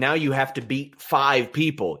Rumble, but now you have to beat 5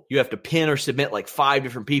 people. You have to pin or submit 5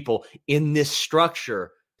 different people in this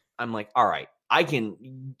structure. I'm like, all right,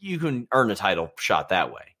 you can earn a title shot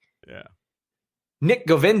that way. Yeah. Nick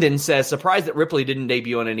Govindan says, surprised that Ripley didn't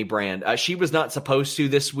debut on any brand. She was not supposed to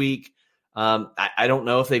this week. I don't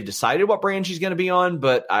know if they've decided what brand she's going to be on,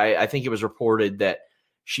 but I think it was reported that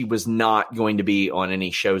she was not going to be on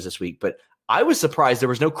any shows this week. But I was surprised there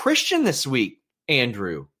was no Christian this week,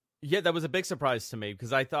 Andrew. Yeah, that was a big surprise to me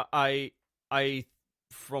because I thought I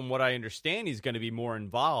from what I understand, he's going to be more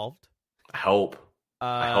involved. I hope.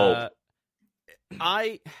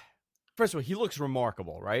 First of all, he looks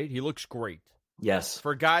remarkable, right? He looks great. Yes.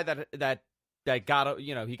 For a guy that got,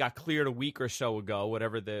 he got cleared a week or so ago,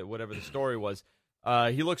 whatever the story was.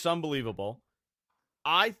 He looks unbelievable.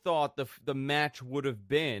 I thought the match would have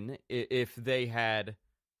been if they had,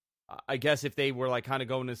 I guess if they were kind of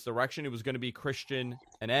going this direction, it was going to be Christian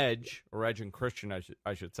and Edge, or Edge and Christian,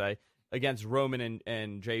 I should say, against Roman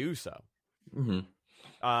and Jey Uso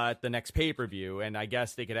at the next pay-per-view. And I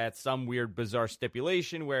guess they could add some weird, bizarre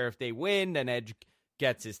stipulation where if they win, then Edge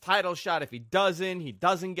gets his title shot. If he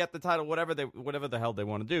doesn't get the title, whatever the hell they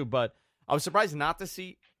want to do. But I was surprised not to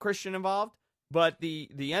see Christian involved. But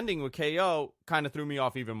the ending with KO kind of threw me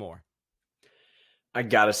off even more. I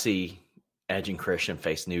got to see Edge and Christian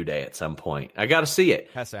face New Day at some point. I got to see it.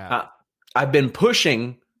 Has to happen. I've been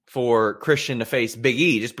pushing for Christian to face Big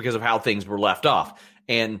E just because of how things were left off.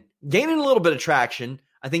 And gaining a little bit of traction,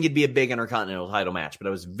 I think it'd be a big Intercontinental title match. But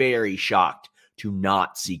I was very shocked to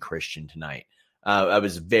not see Christian tonight. I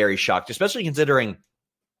was very shocked, especially considering,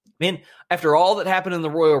 man, after all that happened in the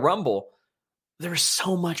Royal Rumble, there was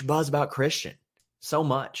so much buzz about Christian. So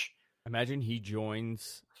much. Imagine he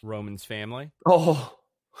joins Roman's family. Oh.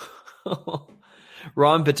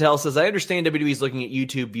 Ron Patel says, I understand WWE's looking at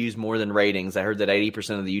YouTube views more than ratings. I heard that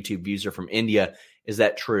 80% of the YouTube views are from India. Is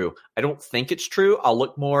that true? I don't think it's true. I'll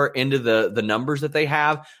look more into the numbers that they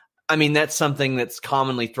have. I mean, that's something that's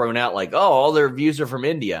commonly thrown out like, oh, all their views are from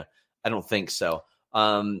India. I don't think so.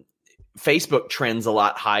 Facebook trends a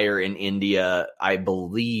lot higher in India, I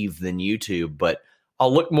believe, than YouTube, but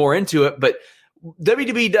I'll look more into it. But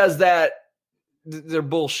WWE does that. They're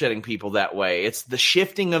bullshitting people that way. It's the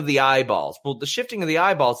shifting of the eyeballs. Well, the shifting of the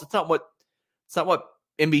eyeballs, it's not what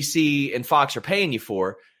NBC and Fox are paying you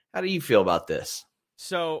for. How do you feel about this?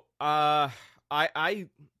 So,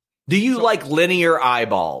 do you like linear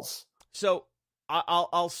eyeballs? So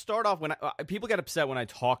I'll start off when people get upset when I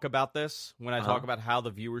talk about this, when I talk about how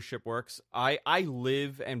the viewership works. I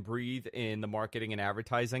live and breathe in the marketing and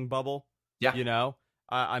advertising bubble. Yeah. You know,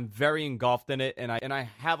 I'm very engulfed in it, and I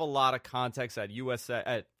have a lot of contacts at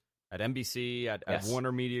USA, at NBC, at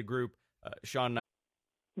Warner Media Group. Sean.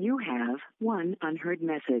 You have one unheard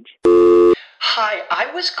message. Hi,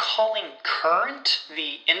 I was calling Current,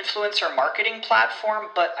 the influencer marketing platform,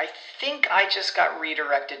 but I think I just got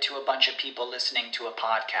redirected to a bunch of people listening to a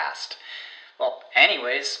podcast. Well,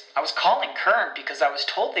 anyways, I was calling Current because I was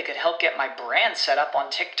told they could help get my brand set up on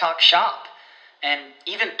TikTok Shop, and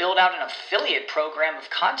even build out an affiliate program of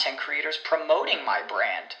content creators promoting my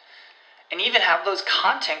brand, and even have those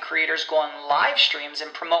content creators go on live streams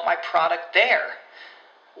and promote my product there.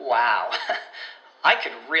 Wow. I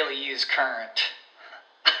could really use Current.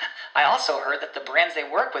 I also heard that the brands they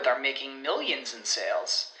work with are making millions in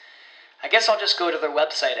sales. I guess I'll just go to their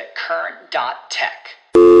website at current.tech.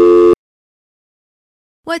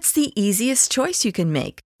 What's the easiest choice you can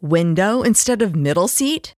make? Window instead of middle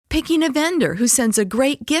seat? Picking a vendor who sends a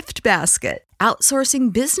great gift basket?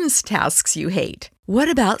 Outsourcing business tasks you hate? What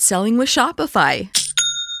about selling with Shopify?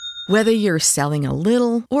 Whether you're selling a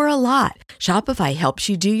little or a lot, Shopify helps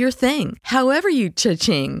you do your thing, however you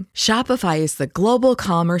cha-ching. Shopify is the global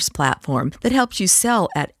commerce platform that helps you sell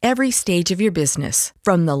at every stage of your business.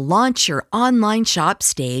 From the launch your online shop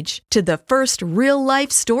stage to the first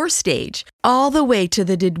real-life store stage, all the way to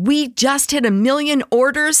the did we just hit 1 million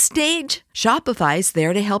orders stage. Shopify's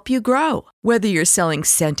there to help you grow. Whether you're selling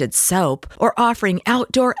scented soap or offering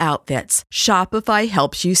outdoor outfits, Shopify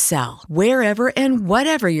helps you sell. Wherever and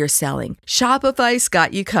whatever you're selling, Shopify's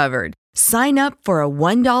got you covered. Sign up for a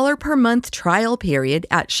 $1 per month trial period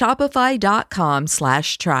at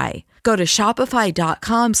shopify.com/try. Go to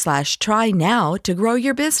shopify.com/try now to grow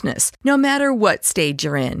your business, no matter what stage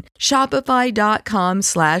you're in.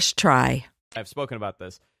 Shopify.com/try. I've spoken about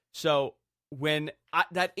this. So when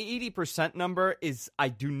that 80% number is, I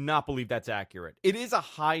do not believe that's accurate. It is a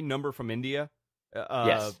high number from India.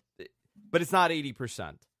 Yes. But it's not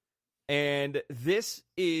 80%. And this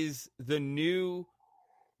is the new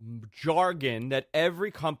jargon that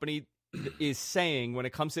every company is saying when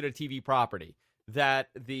it comes to their TV property, that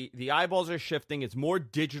the eyeballs are shifting. It's more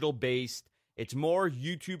digital based. It's more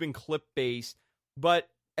YouTube and clip based. But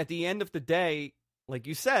at the end of the day, like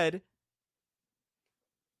you said,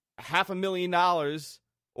 $500 million or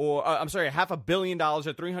 $500 million or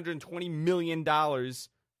 $320 million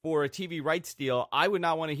for a TV rights deal. I would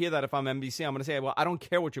not want to hear that if I'm NBC. I'm going to say, well, I don't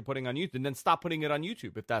care what you're putting on YouTube, and then stop putting it on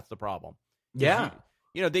YouTube if that's the problem. Yeah.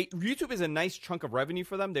 YouTube is a nice chunk of revenue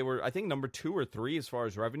for them. They were, I think, number 2 or 3 as far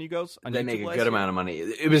as revenue goes. They make a good amount of money.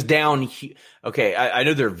 It was down. Okay, I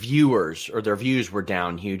know their views were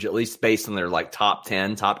down huge, at least based on their like top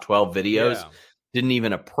 10, top 12 videos. Yeah. Didn't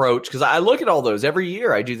even approach, because I look at all those every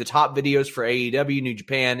year. I do the top videos for AEW, New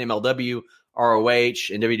Japan, MLW,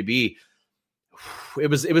 ROH, and WWE. It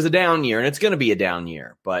was a down year, and it's going to be a down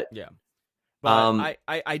year. But yeah, but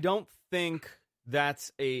I don't think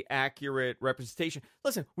that's a accurate representation.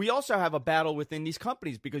 Listen, we also have a battle within these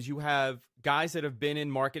companies, because you have guys that have been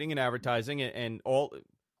in marketing and advertising and all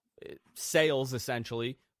sales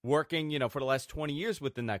essentially working, for the last 20 years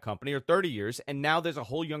within that company, or 30 years, and now there's a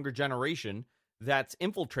whole younger generation that's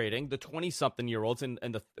infiltrating the 20-something-year-olds and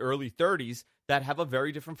the early 30s that have a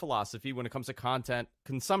very different philosophy when it comes to content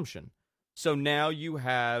consumption. So now you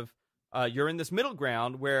have, you're in this middle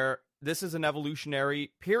ground where this is an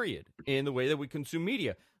evolutionary period in the way that we consume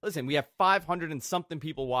media. Listen, we have 500 and something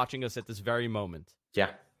people watching us at this very moment.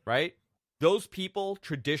 Yeah. Right? Those people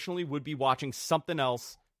traditionally would be watching something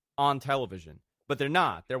else on television, but they're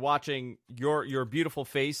not. They're watching your beautiful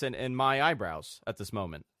face and my eyebrows at this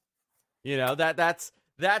moment. That's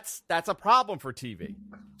a problem for TV.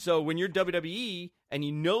 So when you're WWE and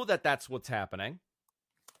you know that that's what's happening,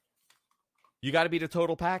 you got to be the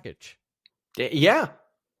total package. Yeah,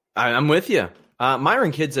 I'm with you.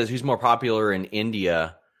 Myron Kidd says, who's more popular in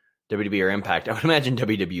India, WWE or Impact? I would imagine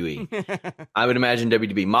WWE. I would imagine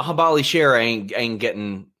WWE. Mahabali Shera ain't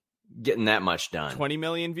getting that much done. 20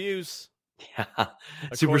 million views. Yeah.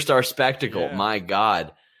 Superstar Spectacle. Yeah. My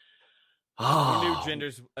God. You knew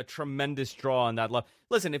Jinder's a tremendous draw on that level.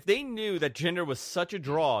 Listen, if they knew that Jinder was such a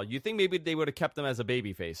draw, you think maybe they would have kept him as a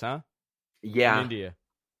babyface, huh? Yeah. In India.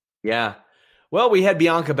 Yeah. Well, we had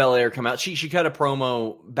Bianca Belair come out. She cut a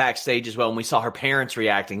promo backstage as well, and we saw her parents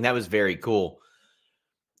reacting. That was very cool.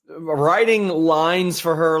 Writing lines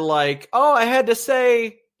for her like, oh, I had to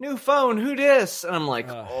say, new phone, who dis? And I'm like,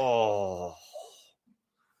 oh,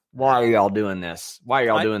 why are y'all doing this? Why are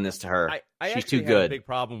y'all doing this to her? She's too good. I had a big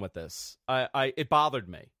problem with this. It bothered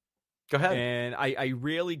me. Go ahead. And I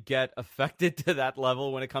really get affected to that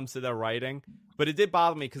level when it comes to their writing. But it did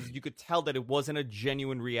bother me because you could tell that it wasn't a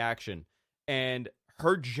genuine reaction. And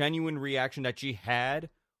her genuine reaction that she had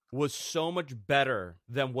was so much better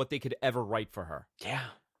than what they could ever write for her. Yeah.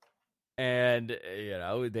 And,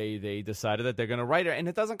 they decided that they're going to write her. And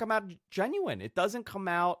it doesn't come out genuine. It doesn't come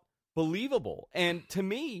out believable. And to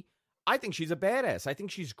me, I think she's a badass. I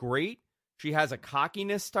think she's great. She has a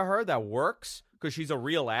cockiness to her that works because she's a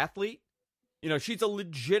real athlete. She's a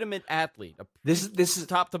legitimate athlete. This is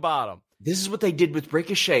top to bottom. This is what they did with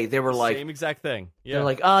Ricochet. They were like... Same exact thing. Yeah. They're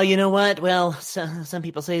like, oh, you know what? Well, some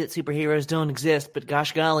people say that superheroes don't exist, but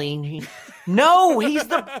gosh golly. No, he's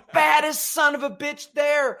the baddest son of a bitch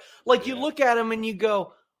there. Like, you look at him and you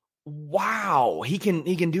go, wow, he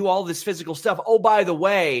can do all this physical stuff. Oh, by the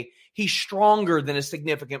way, he's stronger than a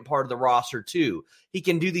significant part of the roster, too. He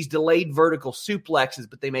can do these delayed vertical suplexes,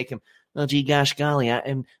 but they make him, oh, gee, gosh golly,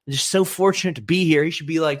 I'm just so fortunate to be here. He should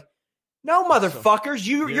be like, no, motherfuckers,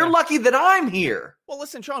 you're lucky that I'm here. Well,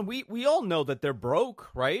 listen, Sean, we all know that they're broke,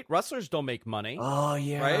 right? Wrestlers don't make money. Oh,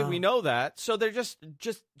 yeah. Right? We know that. So they're just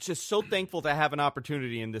so thankful to have an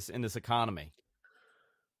opportunity in this economy.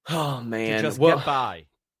 Oh, man. To just get by.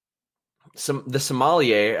 The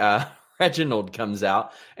sommelier, Reginald, comes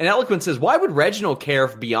out, and Eloquent says, why would Reginald care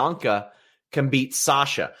if Bianca can beat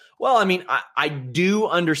Sasha? Well, I mean, I do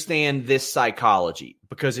understand this psychology,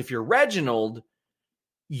 because if you're Reginald,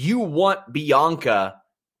 you want Bianca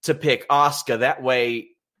to pick Asuka. That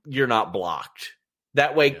way you're not blocked.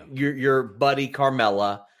 That way your buddy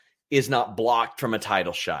Carmella is not blocked from a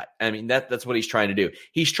title shot. I mean, that's what he's trying to do.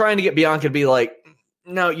 He's trying to get Bianca to be like,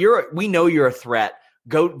 no, we know you're a threat.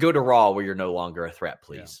 Go to Raw where you're no longer a threat,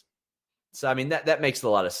 please. Yeah. So, I mean, that makes a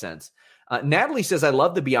lot of sense. Natalie says, I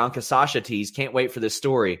love the Bianca Sasha tease. Can't wait for this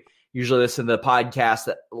story. Usually listen to the podcast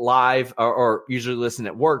live or usually listen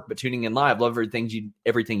at work, but tuning in live, love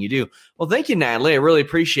everything you do. Well, thank you, Natalie. I really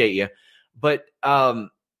appreciate you. But I'm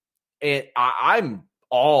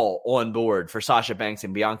all on board for Sasha Banks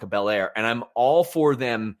and Bianca Belair, and I'm all for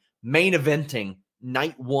them main eventing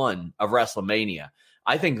night one of WrestleMania.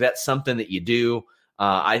 I think that's something that you do.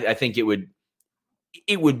 I think it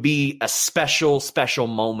would be a special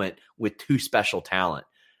moment with two special talent.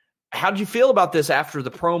 How did you feel about this after the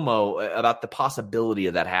promo about the possibility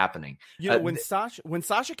of that happening? When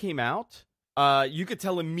Sasha came out, you could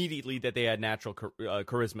tell immediately that they had natural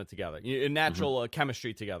charisma together, natural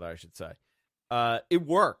chemistry together, I should say. It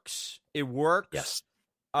works. It works. Yes.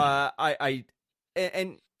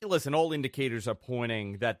 And listen, all indicators are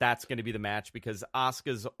pointing that that's going to be the match because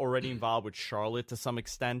Asuka's already involved with Charlotte to some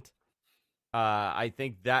extent. I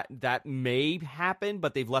think that may happen,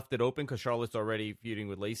 but they've left it open because Charlotte's already feuding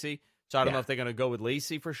with Lacey. So I don't know if they're going to go with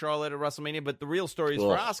Lacey for Charlotte at WrestleMania. But the real story is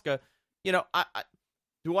for Asuka.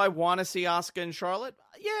 Do I want to see Asuka and Charlotte?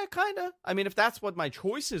 Yeah, kind of. I mean, if that's what my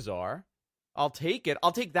choices are, I'll take it.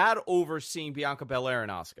 I'll take that over seeing Bianca Belair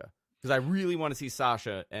and Asuka because I really want to see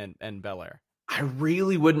Sasha and Belair. I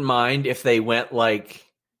really wouldn't mind if they went like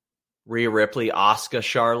Rhea Ripley, Asuka,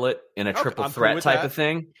 Charlotte in a triple threat type of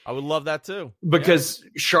thing. I would love that too. Because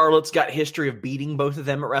Charlotte's got history of beating both of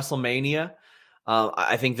them at WrestleMania.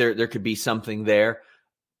 I think there could be something there.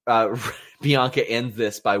 Bianca ends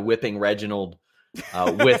this by whipping Reginald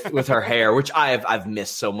with her hair, which I've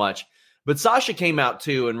missed so much. But Sasha came out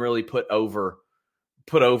too and really put over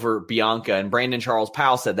Bianca. And Brandon Charles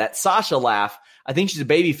Powell said that Sasha laugh, I think she's a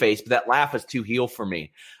babyface, but that laugh is too heel for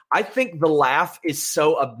me. I think the laugh is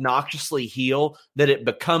so obnoxiously heel that it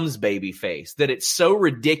becomes babyface, that it's so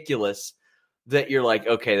ridiculous that you're like,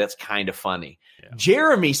 okay, that's kind of funny. Yeah.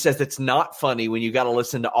 Jeremy says it's not funny when you got to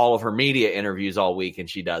listen to all of her media interviews all week and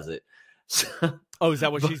she does it. Oh, is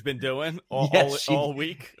that what she's been doing all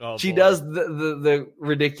week? Oh, she does the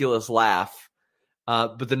ridiculous laugh.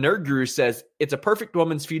 But the Nerd Guru says it's a perfect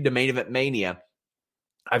woman's feud to Main Event Mania.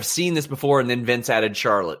 I've seen this before, and then Vince added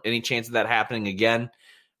Charlotte. Any chance of that happening again?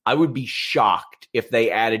 I would be shocked if they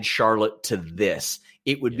added Charlotte to this.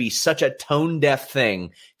 It would be such a tone-deaf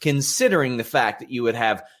thing, considering the fact that you would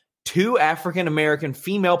have two African-American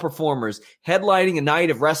female performers headlining a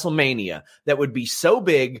night of WrestleMania that would be so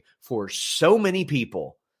big for so many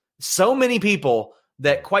people So many people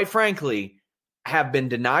that, quite frankly, have been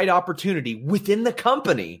denied opportunity within the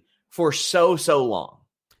company for so long.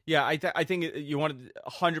 Yeah, I think you wanted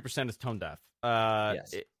 100% is tone deaf.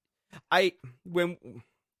 Yes.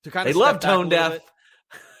 They love tone deaf.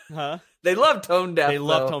 Huh? They love tone deaf. They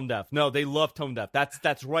love tone deaf. No, they love tone deaf.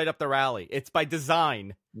 That's right up their alley. It's by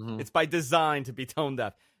design. Mm-hmm. It's by design to be tone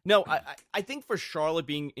deaf. No, I think for Charlotte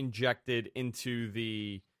being injected into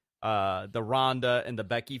the Ronda and the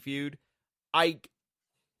Becky feud, I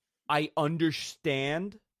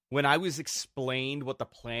understand. When I was explained what the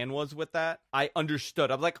plan was with that, I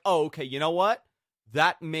understood. I'm like, oh, okay, you know what?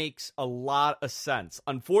 That makes a lot of sense.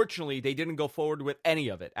 Unfortunately, they didn't go forward with any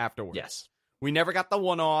of it afterwards. Yes. We never got the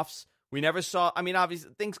one-offs. We never saw, I mean,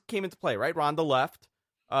 obviously, things came into play, right? Ronda left.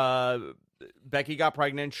 Becky got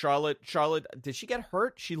pregnant. Charlotte, did she get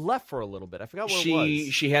hurt? She left for a little bit. I forgot what it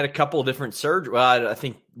was. She had a couple of different surgeries. Well, I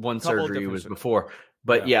think one surgery was before.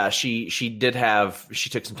 But yeah, she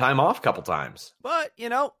took some time off a couple times. But,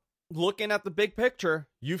 looking at the big picture,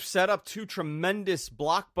 you've set up two tremendous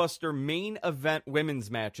blockbuster main event women's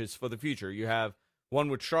matches for the future. You have one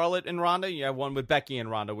with Charlotte and Ronda. You have one with Becky and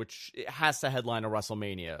Ronda, which has to headline a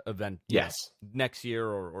WrestleMania event. Yes. Next year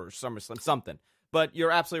or SummerSlam, something. But you're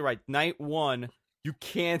absolutely right. Night one, you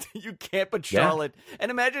can't put Charlotte. Yeah. And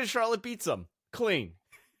imagine Charlotte beats them clean.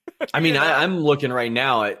 I mean, I'm looking right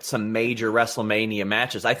now at some major WrestleMania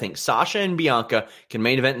matches. I think Sasha and Bianca can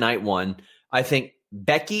main event night one. I think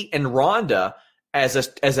Becky and Ronda as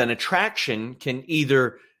an attraction can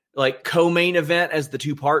either like co-main event as the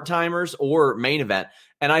two part-timers or main event.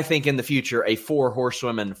 And I think in the future, a 4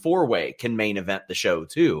 horsewomen 4-way can main event the show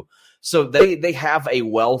too. So they have a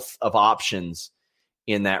wealth of options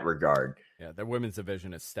in that regard. Yeah, their women's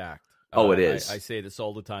division is stacked. Oh, it is. I say this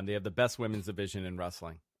all the time. They have the best women's division in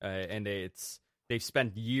wrestling, and they've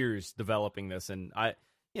spent years developing this. And I'm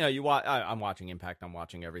watching Impact, I'm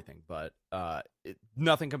watching everything, but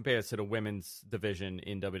nothing compares to the women's division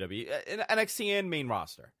in WWE, NXT and main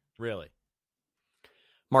roster, really.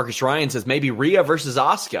 Marcus Ryan says maybe Rhea versus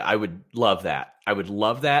Asuka. I would love that.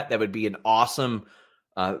 That would be an awesome.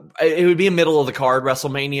 It would be a middle of the card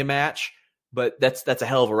WrestleMania match, but that's a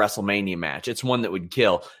hell of a WrestleMania match. It's one that would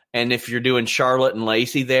kill. And if you're doing Charlotte and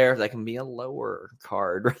Lacey there, that can be a lower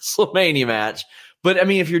card WrestleMania match. But I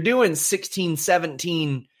mean, if you're doing 16,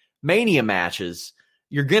 17 Mania matches,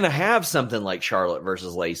 you're going to have something like Charlotte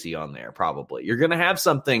versus Lacey on there, probably. You're going to have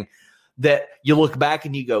something that you look back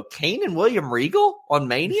and you go, Kane and William Regal on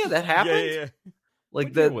Mania? That happened? Yeah. Like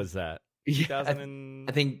what year was that? Yeah,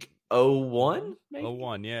 I think 01, maybe?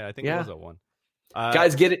 01, yeah. I think it was 01.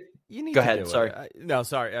 Guys, get it. You need Go to ahead. Sorry.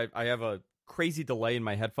 Sorry. I have a crazy delay in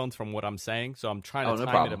my headphones from what I'm saying, so I'm trying to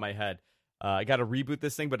time it in my head. I got to reboot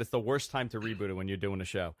this thing, but it's the worst time to reboot it when you're doing a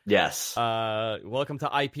show. Yes. Welcome to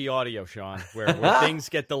IP audio, Sean, where things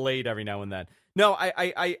get delayed every now and then. No,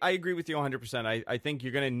 I agree with you 100%. I think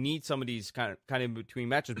you're going to need some of these kind of in between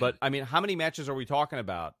matches. But, I mean, how many matches are we talking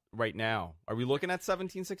about right now? Are we looking at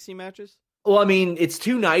 17, 16 matches? Well, I mean, it's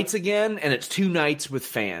 2 nights again, and it's 2 nights with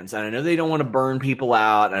fans. And I know they don't want to burn people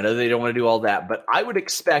out. I know they don't want to do all that. But I would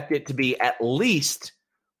expect it to be at least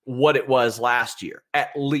what it was last year, at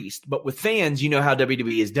least. But with fans, you know how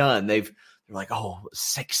WWE is done. They're like,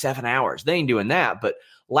 6, 7 hours. They ain't doing that. But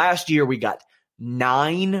last year we got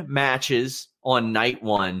 9 matches on night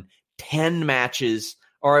 1, 10 matches,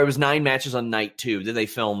 or it was 9 matches on night 2. Then they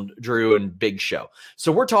filmed Drew and Big Show.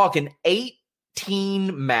 So we're talking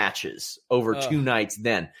 18 matches over 2 nights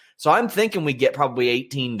then. So I'm thinking we get probably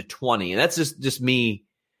 18 to 20. And that's just me.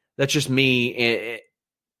 That's just me.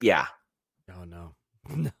 Yeah. Oh, no.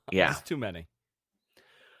 Yeah. It's too many.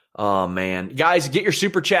 Oh, man. Guys, get your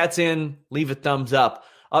super chats in. Leave a thumbs up.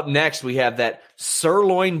 Up next, we have that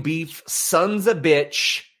sirloin beef sons of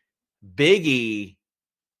bitch, Big E.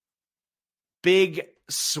 Big,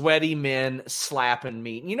 sweaty men slapping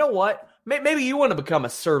meat. You know what? Maybe you want to become a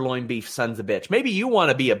sirloin beef sons of bitch. Maybe you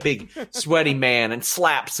want to be a big, sweaty man and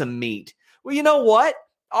slap some meat. Well, you know what?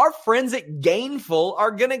 Our friends at Gainful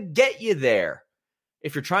are going to get you there.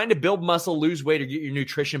 If you're trying to build muscle, lose weight, or get your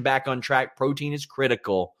nutrition back on track, protein is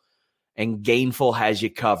critical, and Gainful has you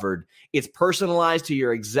covered. It's personalized to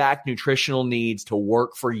your exact nutritional needs to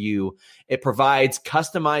work for you. It provides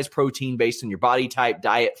customized protein based on your body type,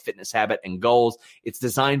 diet, fitness habit, and goals. It's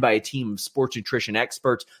designed by a team of sports nutrition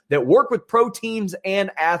experts that work with pro teams and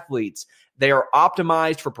athletes. They are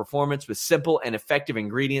optimized for performance with simple and effective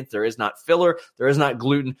ingredients. There is not filler. There is not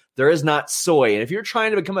gluten. There is not soy. And if you're trying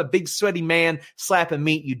to become a big sweaty man slapping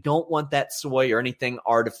meat, you don't want that soy or anything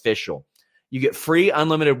artificial. You get free,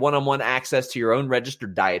 unlimited one-on-one access to your own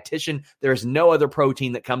registered dietitian. There is no other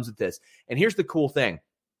protein that comes with this. And here's the cool thing.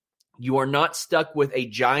 You are not stuck with a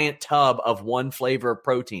giant tub of one flavor of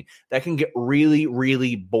protein. That can get really,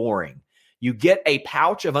 really boring. You get a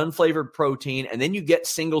pouch of unflavored protein, and then you get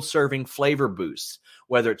single-serving flavor boosts,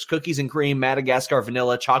 whether it's cookies and cream, Madagascar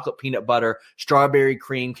vanilla, chocolate peanut butter, strawberry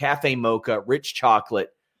cream, cafe mocha, rich chocolate.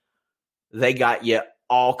 They got you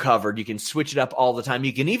all covered. You can switch it up all the time.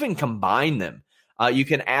 You can even combine them. You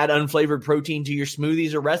can add unflavored protein to your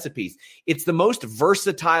smoothies or recipes. It's the most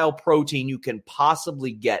versatile protein you can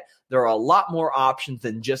possibly get. There are a lot more options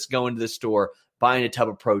than just going to the store, buying a tub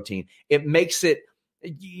of protein. It makes it,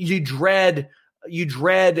 you dread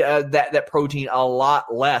that protein a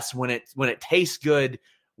lot less when it tastes good,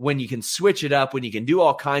 when you can switch it up, when you can do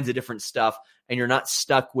all kinds of different stuff, and you're not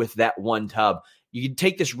stuck with that one tub. You can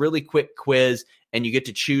take this really quick quiz, and you get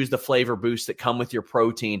to choose the flavor boosts that come with your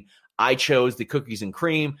protein. I chose the cookies and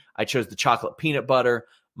cream. I chose the chocolate peanut butter.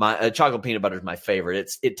 My chocolate peanut butter is my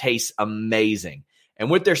favorite. It tastes amazing. And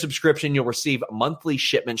with their subscription, you'll receive a monthly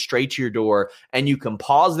shipment straight to your door, and you can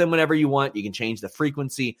pause them whenever you want. You can change the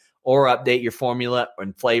frequency or update your formula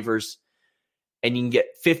and flavors. And you can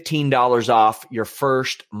get $15 off your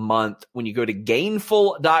first month when you go to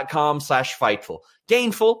Gainful.com/Fightful.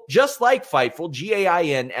 Gainful, just like Fightful,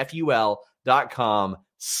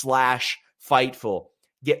 GAINFUL.com/Fightful.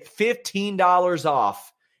 Get $15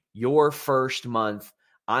 off your first month.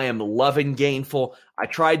 I am loving Gainful. I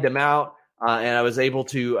tried them out, and I was able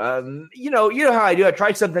to, you know how I do. I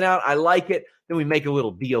tried something out. I like it. Then we make a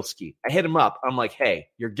little deal ski. I hit them up. I'm like, hey,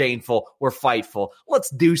 you're Gainful. We're Fightful.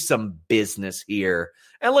 Let's do some business here.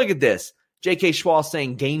 And look at this. J.K. Schwal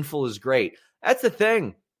saying Gainful is great. That's the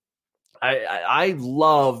thing. I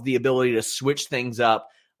love the ability to switch things up.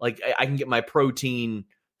 Like I can get my protein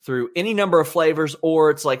through any number of flavors, or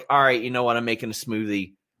it's like, all right, you know what? I'm making a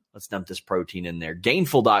smoothie. Let's dump this protein in there.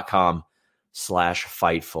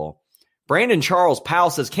 Gainful.com/Fightful. Brandon Charles Powell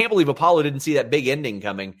says, can't believe Apollo didn't see that big ending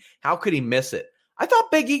coming. How could he miss it? I thought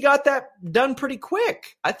Big E got that done pretty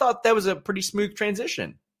quick. I thought that was a pretty smooth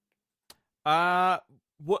transition.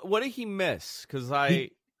 What did he miss? Because I'm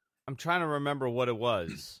trying to remember what it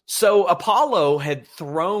was. So Apollo had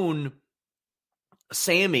thrown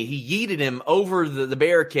Sammy. He yeeted him over the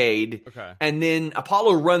barricade. Okay. And then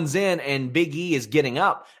Apollo runs in, and Big E is getting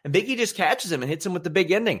up. And Big E just catches him and hits him with the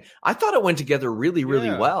big ending. I thought it went together really,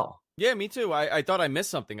 really well. Yeah, me too. I thought I missed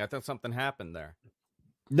something. I thought something happened there.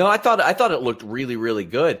 No, I thought it looked really, really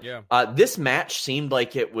good. Yeah. This match seemed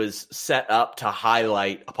like it was set up to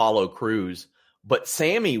highlight Apollo Crews, but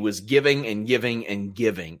Sammy was giving and giving and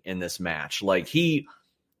giving in this match. Like he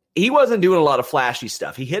wasn't doing a lot of flashy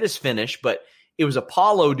stuff. He hit his finish, but it was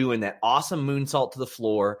Apollo doing that awesome moonsault to the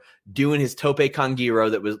floor, doing his tope con giro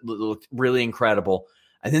that looked really incredible.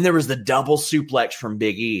 And then there was the double suplex from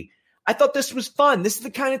Big E. I thought this was fun. This is the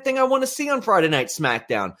kind of thing I want to see on Friday Night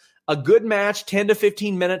SmackDown. A good match, 10 to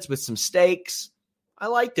 15 minutes with some stakes. I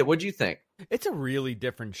liked it. What'd you think? It's a really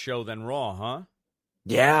different show than Raw, huh?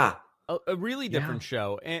 Yeah. A really different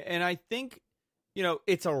show. And I think,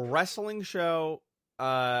 it's a wrestling show.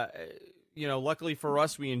 Luckily for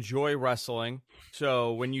us, we enjoy wrestling.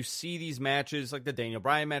 So when you see these matches, like the Daniel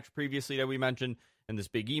Bryan match previously that we mentioned, and this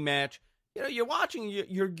Big E match, you're watching,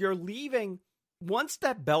 you're leaving. Once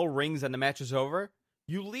that bell rings and the match is over,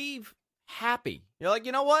 you leave happy. You're like,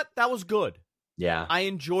 you know what? That was good. Yeah. I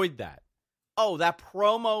enjoyed that. Oh, that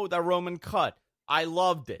promo that Roman cut. I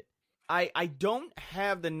loved it. I don't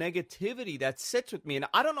have the negativity that sits with me. And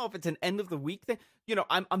I don't know if it's an end of the week thing.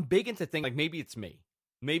 I'm big into things like maybe it's me.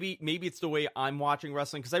 Maybe it's the way I'm watching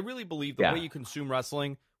wrestling, because I really believe the way you consume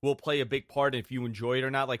wrestling will play a big part if you enjoy it or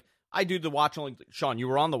not. Like I do the watch along. Sean, you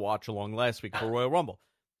were on the watch along last week for Royal Rumble.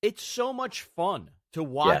 It's so much fun to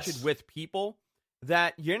watch it with people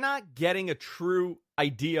that you're not getting a true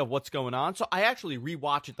idea of what's going on. So I actually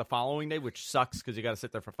rewatch it the following day, which sucks because you got to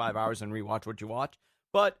sit there for 5 hours and rewatch what you watch.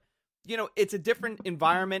 But, it's a different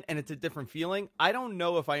environment and it's a different feeling. I don't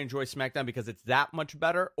know if I enjoy SmackDown because it's that much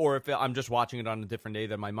better, or if I'm just watching it on a different day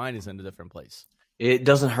that my mind is in a different place. It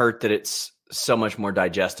doesn't hurt that it's so much more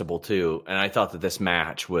digestible too. And I thought that this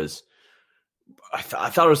match was, I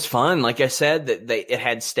thought it was fun. Like I said, that it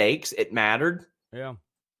had stakes. It mattered. Yeah.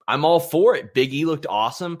 I'm all for it. Big E looked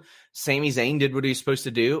awesome. Sami Zayn did what he was supposed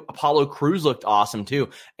to do. Apollo Crews looked awesome too.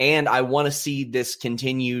 And I want to see this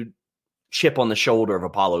continued chip on the shoulder of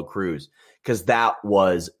Apollo Crews, because that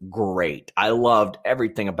was great. I loved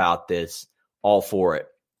everything about this. All for it.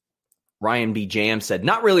 Ryan B. Jam said,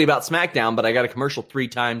 not really about SmackDown, but I got a commercial 3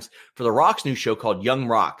 times for The Rock's new show called Young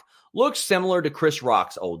Rock. Looks similar to Chris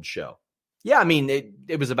Rock's old show. Yeah, I mean,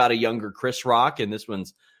 it was about a younger Chris Rock, and this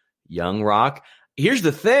one's Young Rock. Here's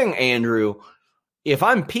the thing, Andrew. if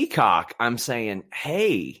I'm Peacock, I'm saying,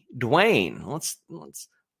 hey, Dwayne,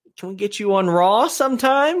 can we get you on Raw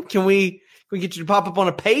sometime? Can we get you to pop up on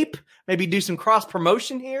a Pape? Maybe do some cross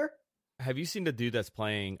promotion here? Have you seen the dude that's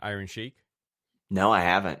playing Iron Sheik? No, I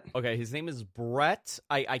haven't. Okay, his name is Brett.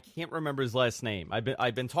 I can't remember his last name.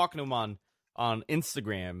 I've been talking to him on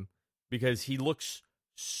Instagram because he looks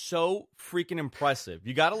so freaking impressive.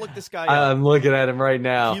 You got to look this guy up. I'm looking at him right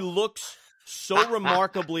now. He looks so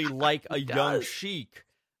remarkably like a young Sheik.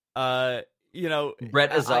 Brett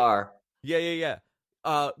Azar. Yeah.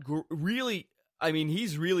 Really, I mean,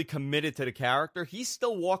 he's really committed to the character. He's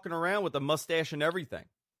still walking around with a mustache and everything.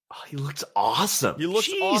 Oh, he looks awesome. He looks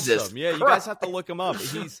awesome. Yeah, you guys have to look him up.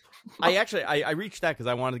 I reached out because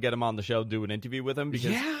I wanted to get him on the show, do an interview with him.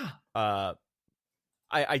 Because,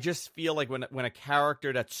 I just feel like when a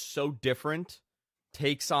character that's so different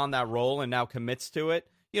takes on that role and now commits to it,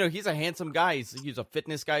 he's a handsome guy. He's a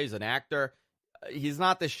fitness guy. He's an actor. He's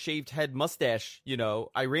not this shaved head mustache,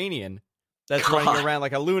 Iranian that's running around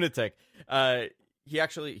like a lunatic. He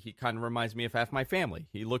kind of reminds me of half my family.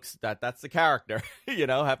 He looks that's the character,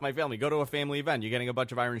 half my family. Go to a family event, you're getting a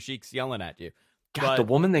bunch of Iron Sheiks yelling at you. God, the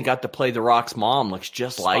woman they got to play The Rock's mom looks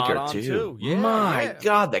just like her too. Yeah, my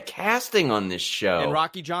God, the casting on this show. And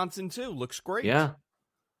Rocky Johnson too looks great. Yeah.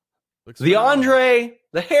 The Andre,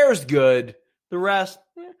 the hair's good. The rest,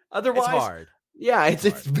 otherwise, it's hard. Yeah,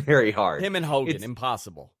 it's very hard. Him and Hogan,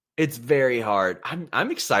 impossible. It's very hard.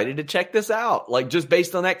 I'm excited to check this out. Like just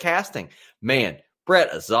based on that casting, man.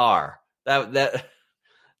 Brett Azar, that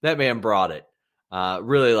man brought it.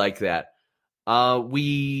 Really like that.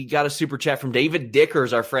 We got a super chat from David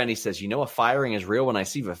Dickers, our friend. He says, a firing is real when I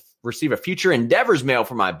receive a future endeavors mail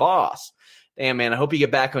from my boss. Damn, man, I hope you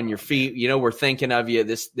get back on your feet. We're thinking of you.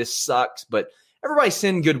 This sucks, but everybody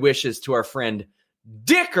send good wishes to our friend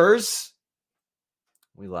Dickers.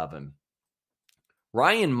 We love him.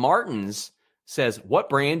 Ryan Martins says, what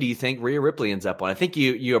brand do you think Rhea Ripley ends up on? I think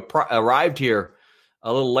you arrived here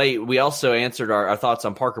a little late. We also answered our thoughts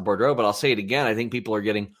on Parker Boudreaux, but I'll say it again. I think people are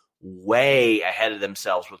getting way ahead of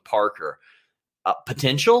themselves with Parker.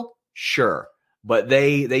 Potential? Sure. But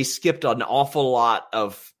they skipped an awful lot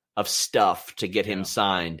of stuff to get him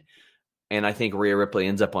signed. And I think Rhea Ripley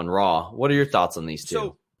ends up on Raw. What are your thoughts on these two?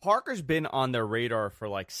 So Parker's been on their radar for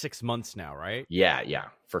like 6 months now, right? Yeah.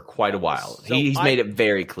 For quite a while. So he's made it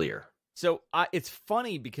very clear. So it's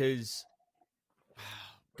funny because,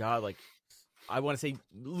 God, like, I want to say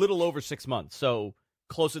little over 6 months. So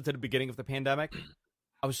closer to the beginning of the pandemic.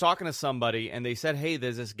 I was talking to somebody and they said, hey,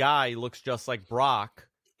 there's this guy who looks just like Brock.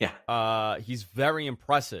 Yeah. He's very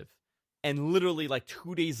impressive. And literally like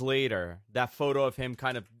 2 days later, that photo of him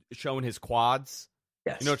kind of showing his quads.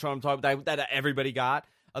 Yes. You know what I'm talking about? That everybody got.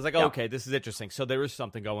 I was like, okay, this is interesting. So there is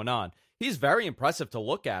something going on. He's very impressive to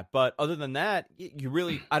look at. But other than that,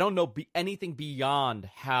 I don't know anything beyond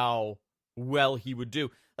how well he would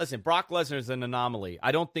do. Listen, Brock Lesnar is an anomaly.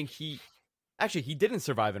 I don't think he didn't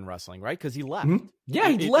survive in wrestling, right? Because he left. Mm-hmm. Yeah,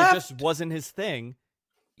 he left. It just wasn't his thing.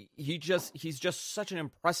 He's just such an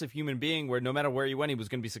impressive human being where no matter where he went, he was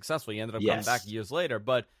going to be successful. He ended up coming back years later.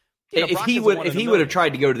 But if he would have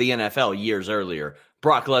tried to go to the NFL years earlier,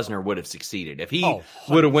 Brock Lesnar would have succeeded. If he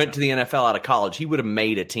would have went to the NFL out of college, he would have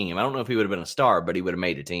made a team. I don't know if he would have been a star, but he would have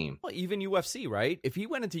made a team. Well, even UFC, right? If he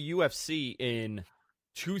went into UFC in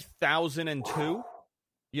 2002,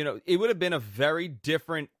 it would have been a very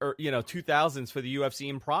different, 2000s for the UFC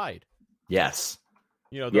in Pride. Yes.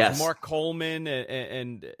 Mark Coleman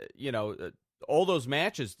and all those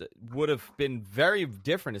matches that would have been very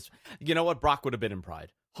different. You know what? Brock would have been in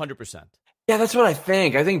Pride. 100%. Yeah, that's what I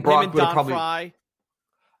think. I think Brock would have probably. Fry.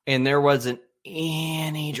 And there wasn't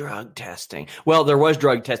any drug testing. Well, there was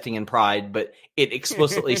drug testing in Pride, but it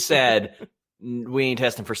explicitly said we ain't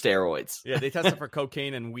testing for steroids. Yeah, they tested for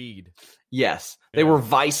cocaine and weed. Yes, they were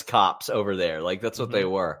vice cops over there. Like that's what they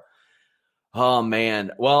were. Oh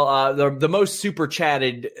man. Well, the most super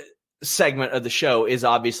chatted segment of the show is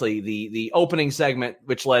obviously the opening segment,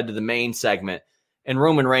 which led to the main segment. And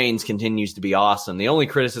Roman Reigns continues to be awesome. The only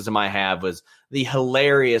criticism I have was the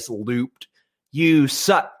hilarious looped "You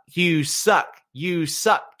suck, you suck, you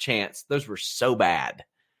suck" chants. Those were so bad.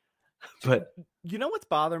 But you know what's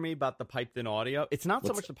bothering me about the piped-in audio? It's not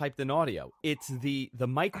so much the piped-in audio. It's the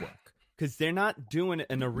mic work. Because they're not doing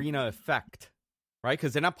an arena effect, right?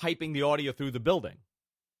 Because they're not piping the audio through the building.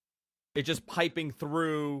 It's just piping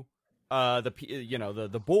through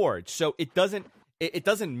the board. So it doesn't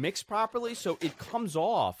mix properly, so it comes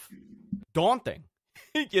off daunting.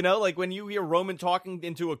 Like when you hear Roman talking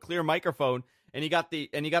into a clear microphone and you got the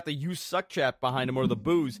 "you suck" chat behind him or the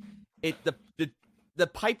boos, the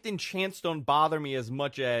piped in chants don't bother me as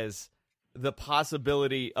much as the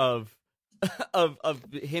possibility of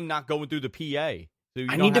him not going through the PA. So you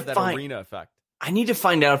I don't need have to that arena effect. I need to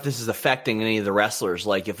find out if this is affecting any of the wrestlers.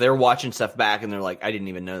 Like if they're watching stuff back and they're like, I didn't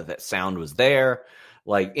even know that sound was there.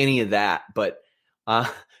 Like any of that. But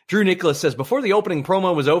Drew Nicholas says, before the opening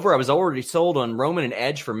promo was over, I was already sold on Roman and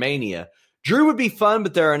Edge for Mania. Drew would be fun,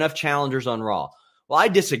 but there are enough challengers on Raw. Well, I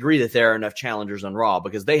disagree that there are enough challengers on Raw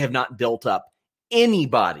because they have not built up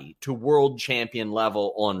anybody to world champion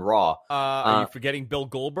level on Raw. Are you forgetting Bill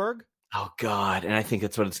Goldberg? Oh, God. And I think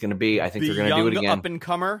that's what it's going to be. I think they're going to do it again.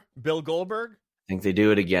 Up-and-comer, Bill Goldberg? I think they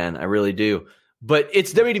do it again. I really do. But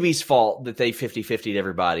it's WWE's fault that they 50-50'd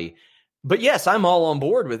everybody. But yes, I'm all on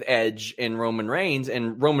board with Edge and Roman Reigns.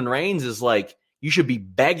 And Roman Reigns is like, you should be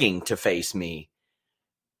begging to face me.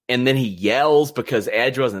 And then he yells because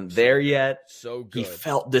Edge wasn't there yet. So good. He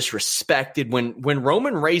felt disrespected. When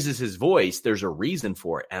Roman raises his voice, there's a reason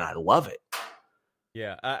for it. And I love it.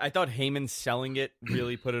 Yeah, I thought Heyman selling it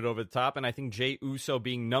really put it over the top, and I think Jey Uso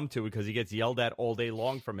being numb to it because he gets yelled at all day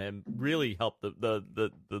long from him really helped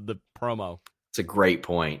the promo. It's a great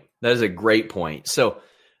point. That is a great point. So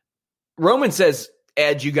Roman says,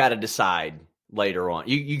 Edge, you got to decide later on.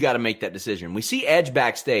 You got to make that decision. We see Edge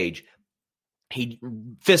backstage. He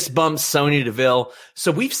fist bumps Sonya Deville.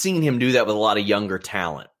 So we've seen him do that with a lot of younger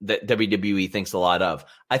talent that WWE thinks a lot of.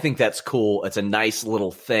 I think that's cool. It's a nice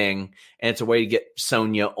little thing, and it's a way to get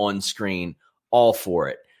Sonya on screen. All for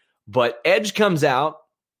it. But Edge comes out.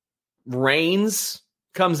 Reigns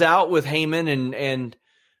comes out with Heyman and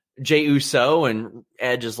Jey Uso, and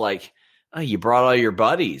Edge is like, oh, you brought all your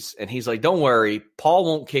buddies. And he's like, don't worry, Paul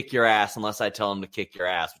won't kick your ass unless I tell him to kick your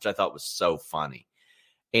ass, which I thought was so funny.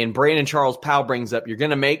 And Brandon Charles Powell brings up, you're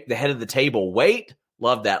going to make the head of the table wait?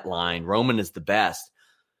 Love that line. Roman is the best.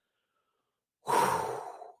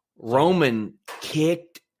 Roman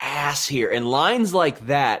kicked ass here. And lines like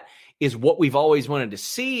that is what we've always wanted to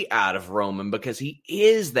see out of Roman because he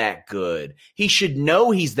is that good. He should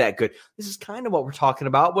know he's that good. This is kind of what we're talking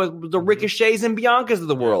about with the Ricochets and Biancas of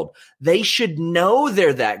the world. They should know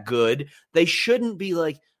they're that good. They shouldn't be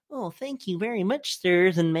like, oh, thank you very much,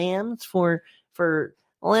 sirs and ma'ams, for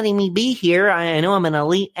letting me be here. I know I'm an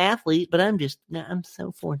elite athlete, but I'm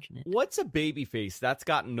so fortunate. What's a babyface that's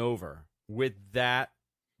gotten over with that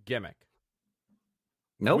gimmick?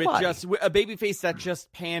 Nobody. With a babyface that's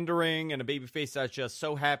just pandering and a babyface that's just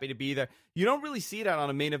so happy to be there. You don't really see that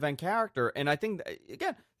on a main event character. And I think,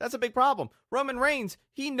 again, that's a big problem. Roman Reigns,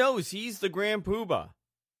 he knows he's the Grand Poobah.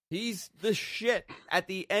 He's the shit. At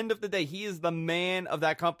the end of the day, he is the man of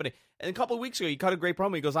that company. And a couple of weeks ago, he cut a great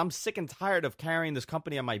promo. He goes, I'm sick and tired of carrying this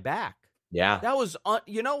company on my back. Yeah. That was,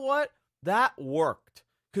 you know what? That worked.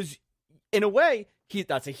 Because in a way,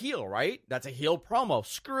 that's a heel, right? That's a heel promo.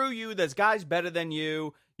 Screw you. There's guys better than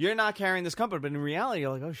you. You're not carrying this company. But in reality,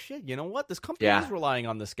 you're like, oh, shit, you know what? This company is relying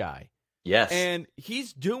on this guy. Yes. And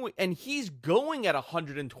he's going at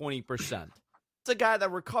 120%. It's a guy that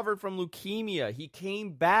recovered from leukemia. He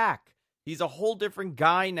came back. He's a whole different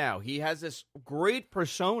guy now. He has this great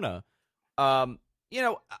persona.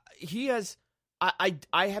 He has. I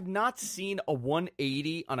have not seen a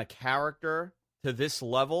 180 on a character to this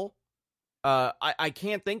level. I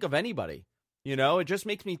can't think of anybody. It just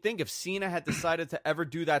makes me think if Cena had decided to ever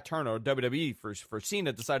do that turn, or WWE for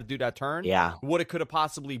Cena decided to do that turn, what it could have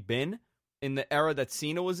possibly been in the era that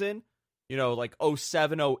Cena was in. Like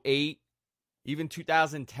 07, 08. Even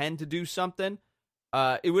 2010 to do something,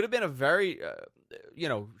 it would have been a very,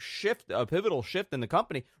 a pivotal shift in the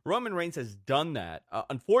company. Roman Reigns has done that.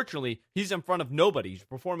 Unfortunately, he's in front of nobody. He's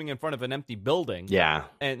performing in front of an empty building. Yeah.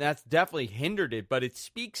 And that's definitely hindered it, but it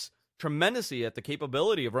speaks tremendously at the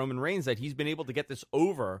capability of Roman Reigns that he's been able to get this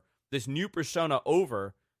new persona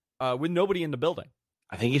over, with nobody in the building.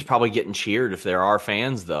 I think he's probably getting cheered if there are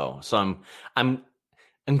fans, though. So I'm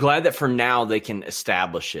glad that for now they can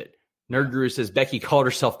establish it. Nerd Guru says Becky called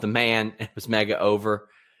herself the man. It was mega over.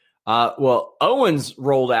 Owens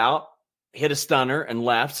rolled out, hit a stunner, and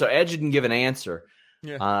left. So Edge didn't give an answer.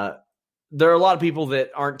 Yeah. There are a lot of people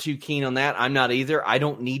that aren't too keen on that. I'm not either. I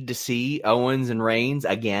don't need to see Owens and Reigns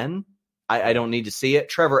again. I don't need to see it.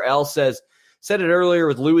 Trevor L said it earlier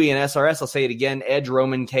with Louis and SRS. I'll say it again. Edge,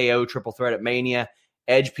 Roman, KO, triple threat at Mania.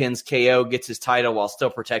 Edge pins KO, gets his title while still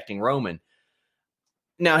protecting Roman.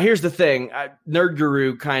 Now, here's the thing. Nerd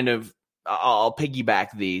Guru I'll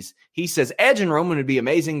piggyback these. He says, Edge and Roman would be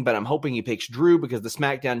amazing, but I'm hoping he picks Drew because the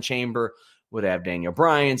SmackDown Chamber would have Daniel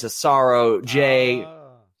Bryan, Cesaro, Jay,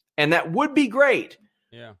 and that would be great.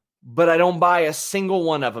 Yeah. But I don't buy a single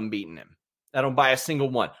one of them beating him. I don't buy a single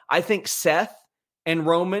one. I think Seth and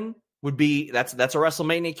Roman would be, that's a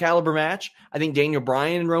WrestleMania caliber match. I think Daniel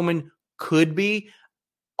Bryan and Roman could be.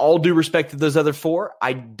 all due respect to those other 4,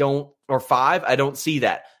 or 5, I don't see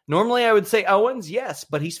that. Normally I would say Owens, yes,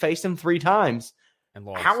 but he's faced him 3 times. And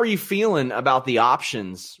lost. How are you feeling about the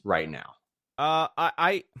options right now?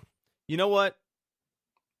 You know what?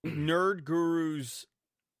 Nerd Guru's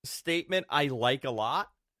statement I like a lot.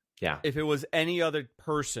 Yeah. If it was any other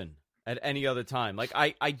person at any other time, like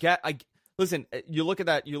listen, you look at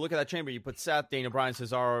that chamber, you put Seth, Daniel Bryan,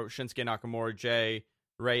 Cesaro, Shinsuke Nakamura, Jay,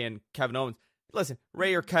 Ray, and Kevin Owens. Listen,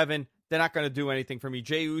 Ray or Kevin, they're not going to do anything for me.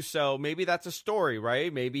 Jey Uso, maybe that's a story,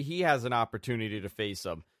 right? Maybe he has an opportunity to face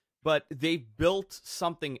them. But they've built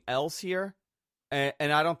something else here, and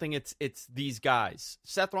I don't think it's these guys.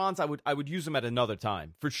 Seth Rollins, I would use him at another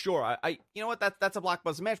time for sure. You know what? That's a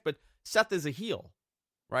blockbuster match, but Seth is a heel,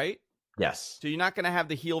 right? Yes. So you're not going to have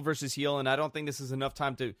the heel versus heel, and I don't think this is enough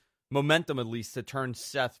time to momentum at least to turn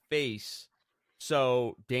Seth face.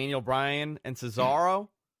 So Daniel Bryan and Cesaro,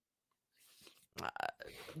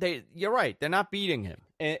 you're right. They're not beating him,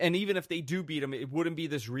 and even if they do beat him, it wouldn't be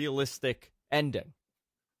this realistic ending.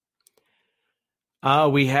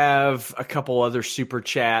 We have a couple other super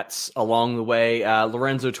chats along the way.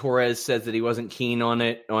 Lorenzo Torres says that he wasn't keen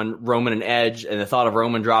on Roman and Edge, and the thought of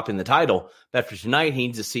Roman dropping the title after tonight, he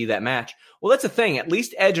needs to see that match. Well, that's the thing. At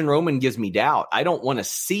least Edge and Roman gives me doubt. I don't want to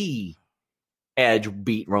see Edge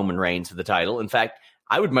beat Roman Reigns for the title. In fact,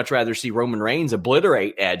 I would much rather see Roman Reigns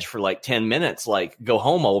obliterate Edge for like 10 minutes, like go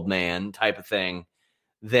home, old man type of thing,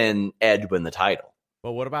 than Edge win the title.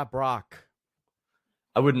 But what about Brock?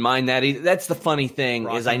 I wouldn't mind that either. That's the funny thing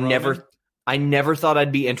Brock is I never thought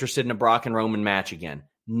I'd be interested in a Brock and Roman match again.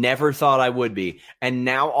 Never thought I would be. And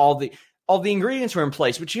now all the ingredients were in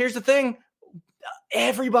place. But here's the thing.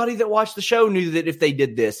 Everybody that watched the show knew that if they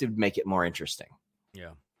did this, it would make it more interesting.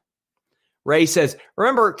 Yeah. Ray says,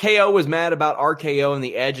 remember KO was mad about RKO and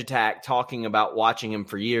the Edge attack, talking about watching him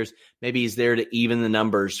for years. Maybe he's there to even the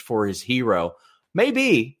numbers for his hero.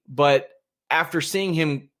 Maybe, but after seeing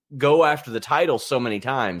him go after the title so many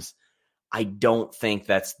times, I don't think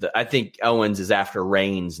I think Owens is after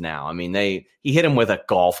Reigns now. I mean, he hit him with a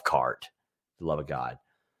golf cart. For the love of God.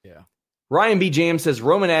 Yeah. Ryan B. Jam says,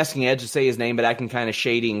 Roman asking Edge to say his name, but acting kind of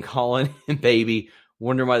shady and calling him baby.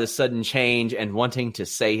 Wondering why the sudden change and wanting to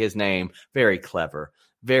say his name. Very clever.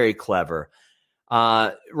 Very clever.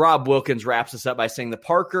 Rob Wilkins wraps us up by saying the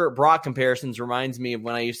Parker-Brock comparisons reminds me of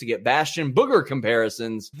when I used to get Bastion Booger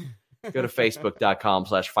comparisons. Go to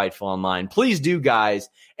Facebook.com/FightfulOnline. Please do, guys.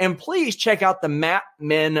 And please check out the Mat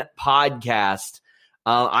Men podcast.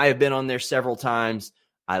 I have been on there several times.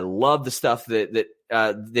 I love the stuff that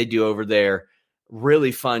they do over there.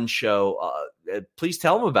 Really fun show. Please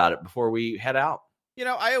tell them about it before we head out. You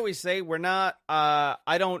know, I always say we're not,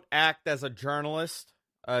 I don't act as a journalist,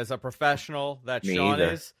 as a professional that Me Sean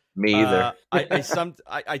either. is. Me either.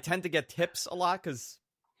 I tend to get tips a lot because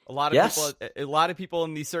a lot of people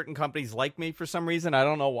in these certain companies like me for some reason. I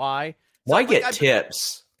don't know why. So Why get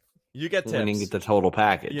tips? You get tips. When you get the total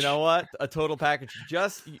package. You know what? A total package.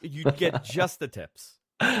 You get just the tips.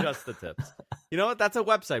 Just the tips. You know what? That's a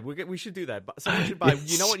website. We should do that. Someone should buy.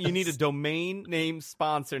 You know what? You need a domain name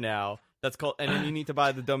sponsor now. That's called, and then you need to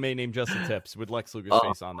buy the domain name Just the Tips with Lex Luger's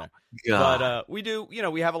face on there. God. But we do,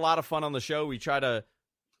 we have a lot of fun on the show. We try to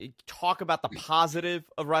talk about the positive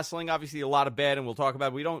of wrestling. Obviously, a lot of bad, and we'll talk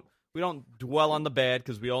about it. We don't dwell on the bad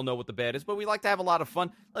because we all know what the bad is, but we like to have a lot of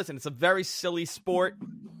fun. Listen, it's a very silly sport.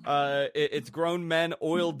 It's grown men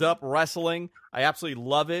oiled up wrestling. I absolutely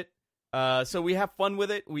love it. So we have fun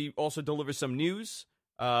with it. We also deliver some news.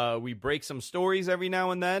 We break some stories every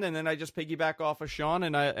now and then I just piggyback off of Sean,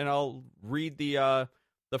 and I'll read the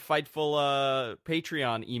Fightful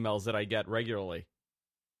Patreon emails that I get regularly.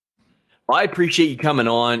 Well, I appreciate you coming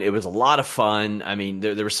on. It was a lot of fun. I mean,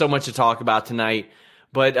 there was so much to talk about tonight.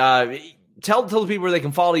 But tell the people where they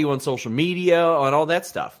can follow you on social media, on all that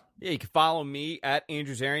stuff. Yeah, you can follow me at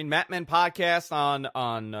Andrew Zarian, Mat Men Podcast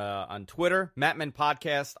on Twitter, Mat Men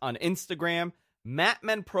Podcast on Instagram, Mat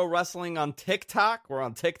Men Pro Wrestling on TikTok. We're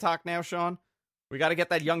on TikTok now, Sean. We got to get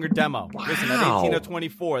that younger demo. Wow. Listen, at 18 or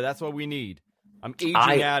 24, that's what we need. I'm aging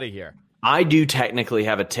out of here. I do technically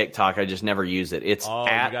have a TikTok. I just never use it. It's you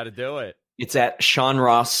got to do it. It's at Sean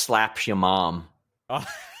Ross Slaps Your Mom. Oh.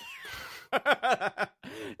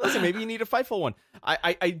 Listen, maybe you need a Fightful one.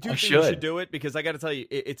 I do think you should do it because I got to tell you,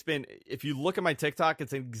 it's been, if you look at my TikTok,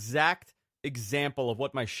 it's an exact example of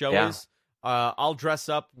what my show is. I'll dress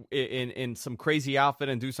up in some crazy outfit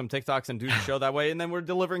and do some TikToks and do the show that way. And then we're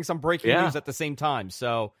delivering some breaking news at the same time.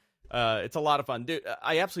 So it's a lot of fun. Dude,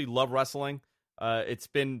 I absolutely love wrestling. It's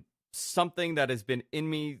been something that has been in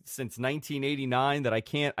me since 1989 that I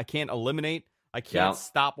can't eliminate. I can't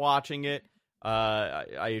stop watching it.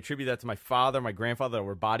 I attribute that to my father, my grandfather, that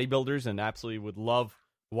were bodybuilders and absolutely would love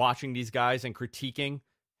watching these guys and critiquing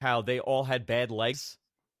how they all had bad legs.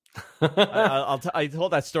 I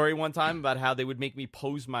told that story one time about how they would make me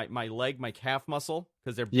pose my leg, my calf muscle,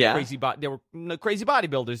 because they're they were crazy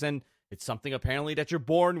bodybuilders, and it's something apparently that you're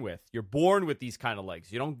born with. You're born with these kind of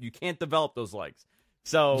legs. You can't develop those legs.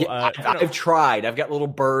 So I've tried. I've got little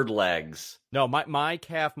bird legs. No, my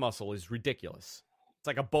calf muscle is ridiculous. It's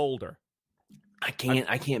like a boulder. I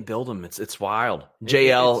can't build them. It's wild.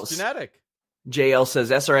 It's genetic. JL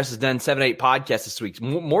says SRS has done 7-8 podcasts this week.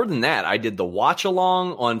 More than that, I did the watch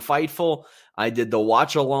along on Fightful. I did the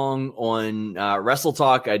watch along on Wrestle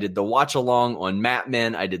Talk. I did the watch along on Mat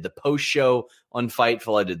Men. I did the post show on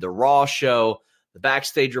Fightful. I did the Raw show, the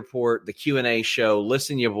Backstage Report, the Q&A show.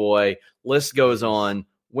 Listen, ya boy. List goes on.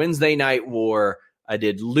 Wednesday Night War. I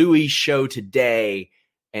did Louis' show today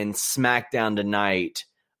and SmackDown tonight.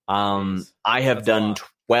 I have done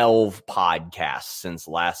 12 podcasts since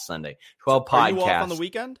last Sunday. 12 podcasts. Are you off on the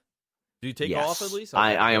weekend? Do you take off at least? Okay.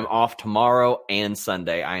 I am off tomorrow and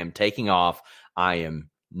Sunday. I am taking off. I am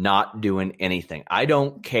not doing anything. I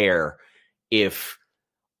don't care if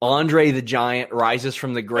Andre the Giant rises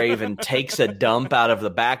from the grave and takes a dump out of the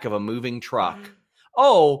back of a moving truck.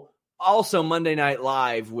 Oh, also Monday Night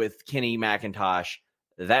Live with Kenny McIntosh.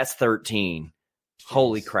 That's 13. Jeez.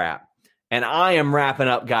 Holy crap. And I am wrapping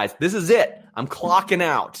up, guys. This is it. I'm clocking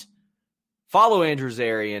out. Follow Andrew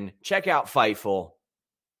Zarian. Check out Fightful.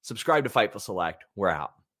 Subscribe to Fightful Select. We're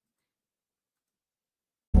out.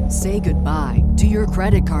 Say goodbye to your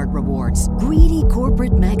credit card rewards. Greedy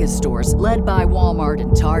corporate mega stores, led by Walmart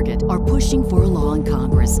and Target, are pushing for a law in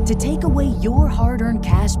Congress to take away your hard-earned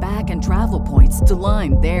cash back and travel points to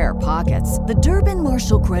line their pockets. The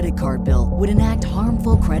Durbin-Marshall credit card bill would enact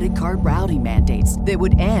harmful credit card routing mandates that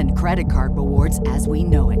would end credit card rewards as we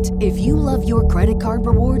know it. If you love your credit card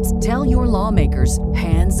rewards, tell your lawmakers,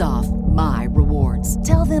 hands off my rewards.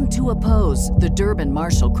 Tell them to oppose the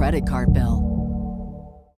Durbin-Marshall credit card bill.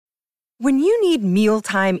 When you need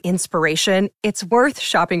mealtime inspiration, it's worth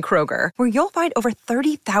shopping Kroger, where you'll find over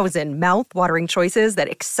 30,000 mouth-watering choices that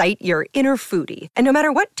excite your inner foodie. And no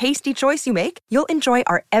matter what tasty choice you make, you'll enjoy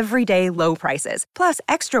our everyday low prices, plus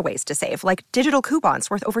extra ways to save, like digital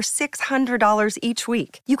coupons worth over $600 each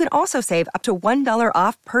week. You can also save up to $1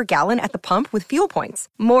 off per gallon at the pump with fuel points.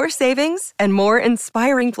 More savings and more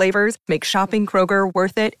inspiring flavors make shopping Kroger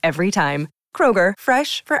worth it every time. Kroger,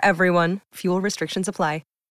 fresh for everyone. Fuel restrictions apply.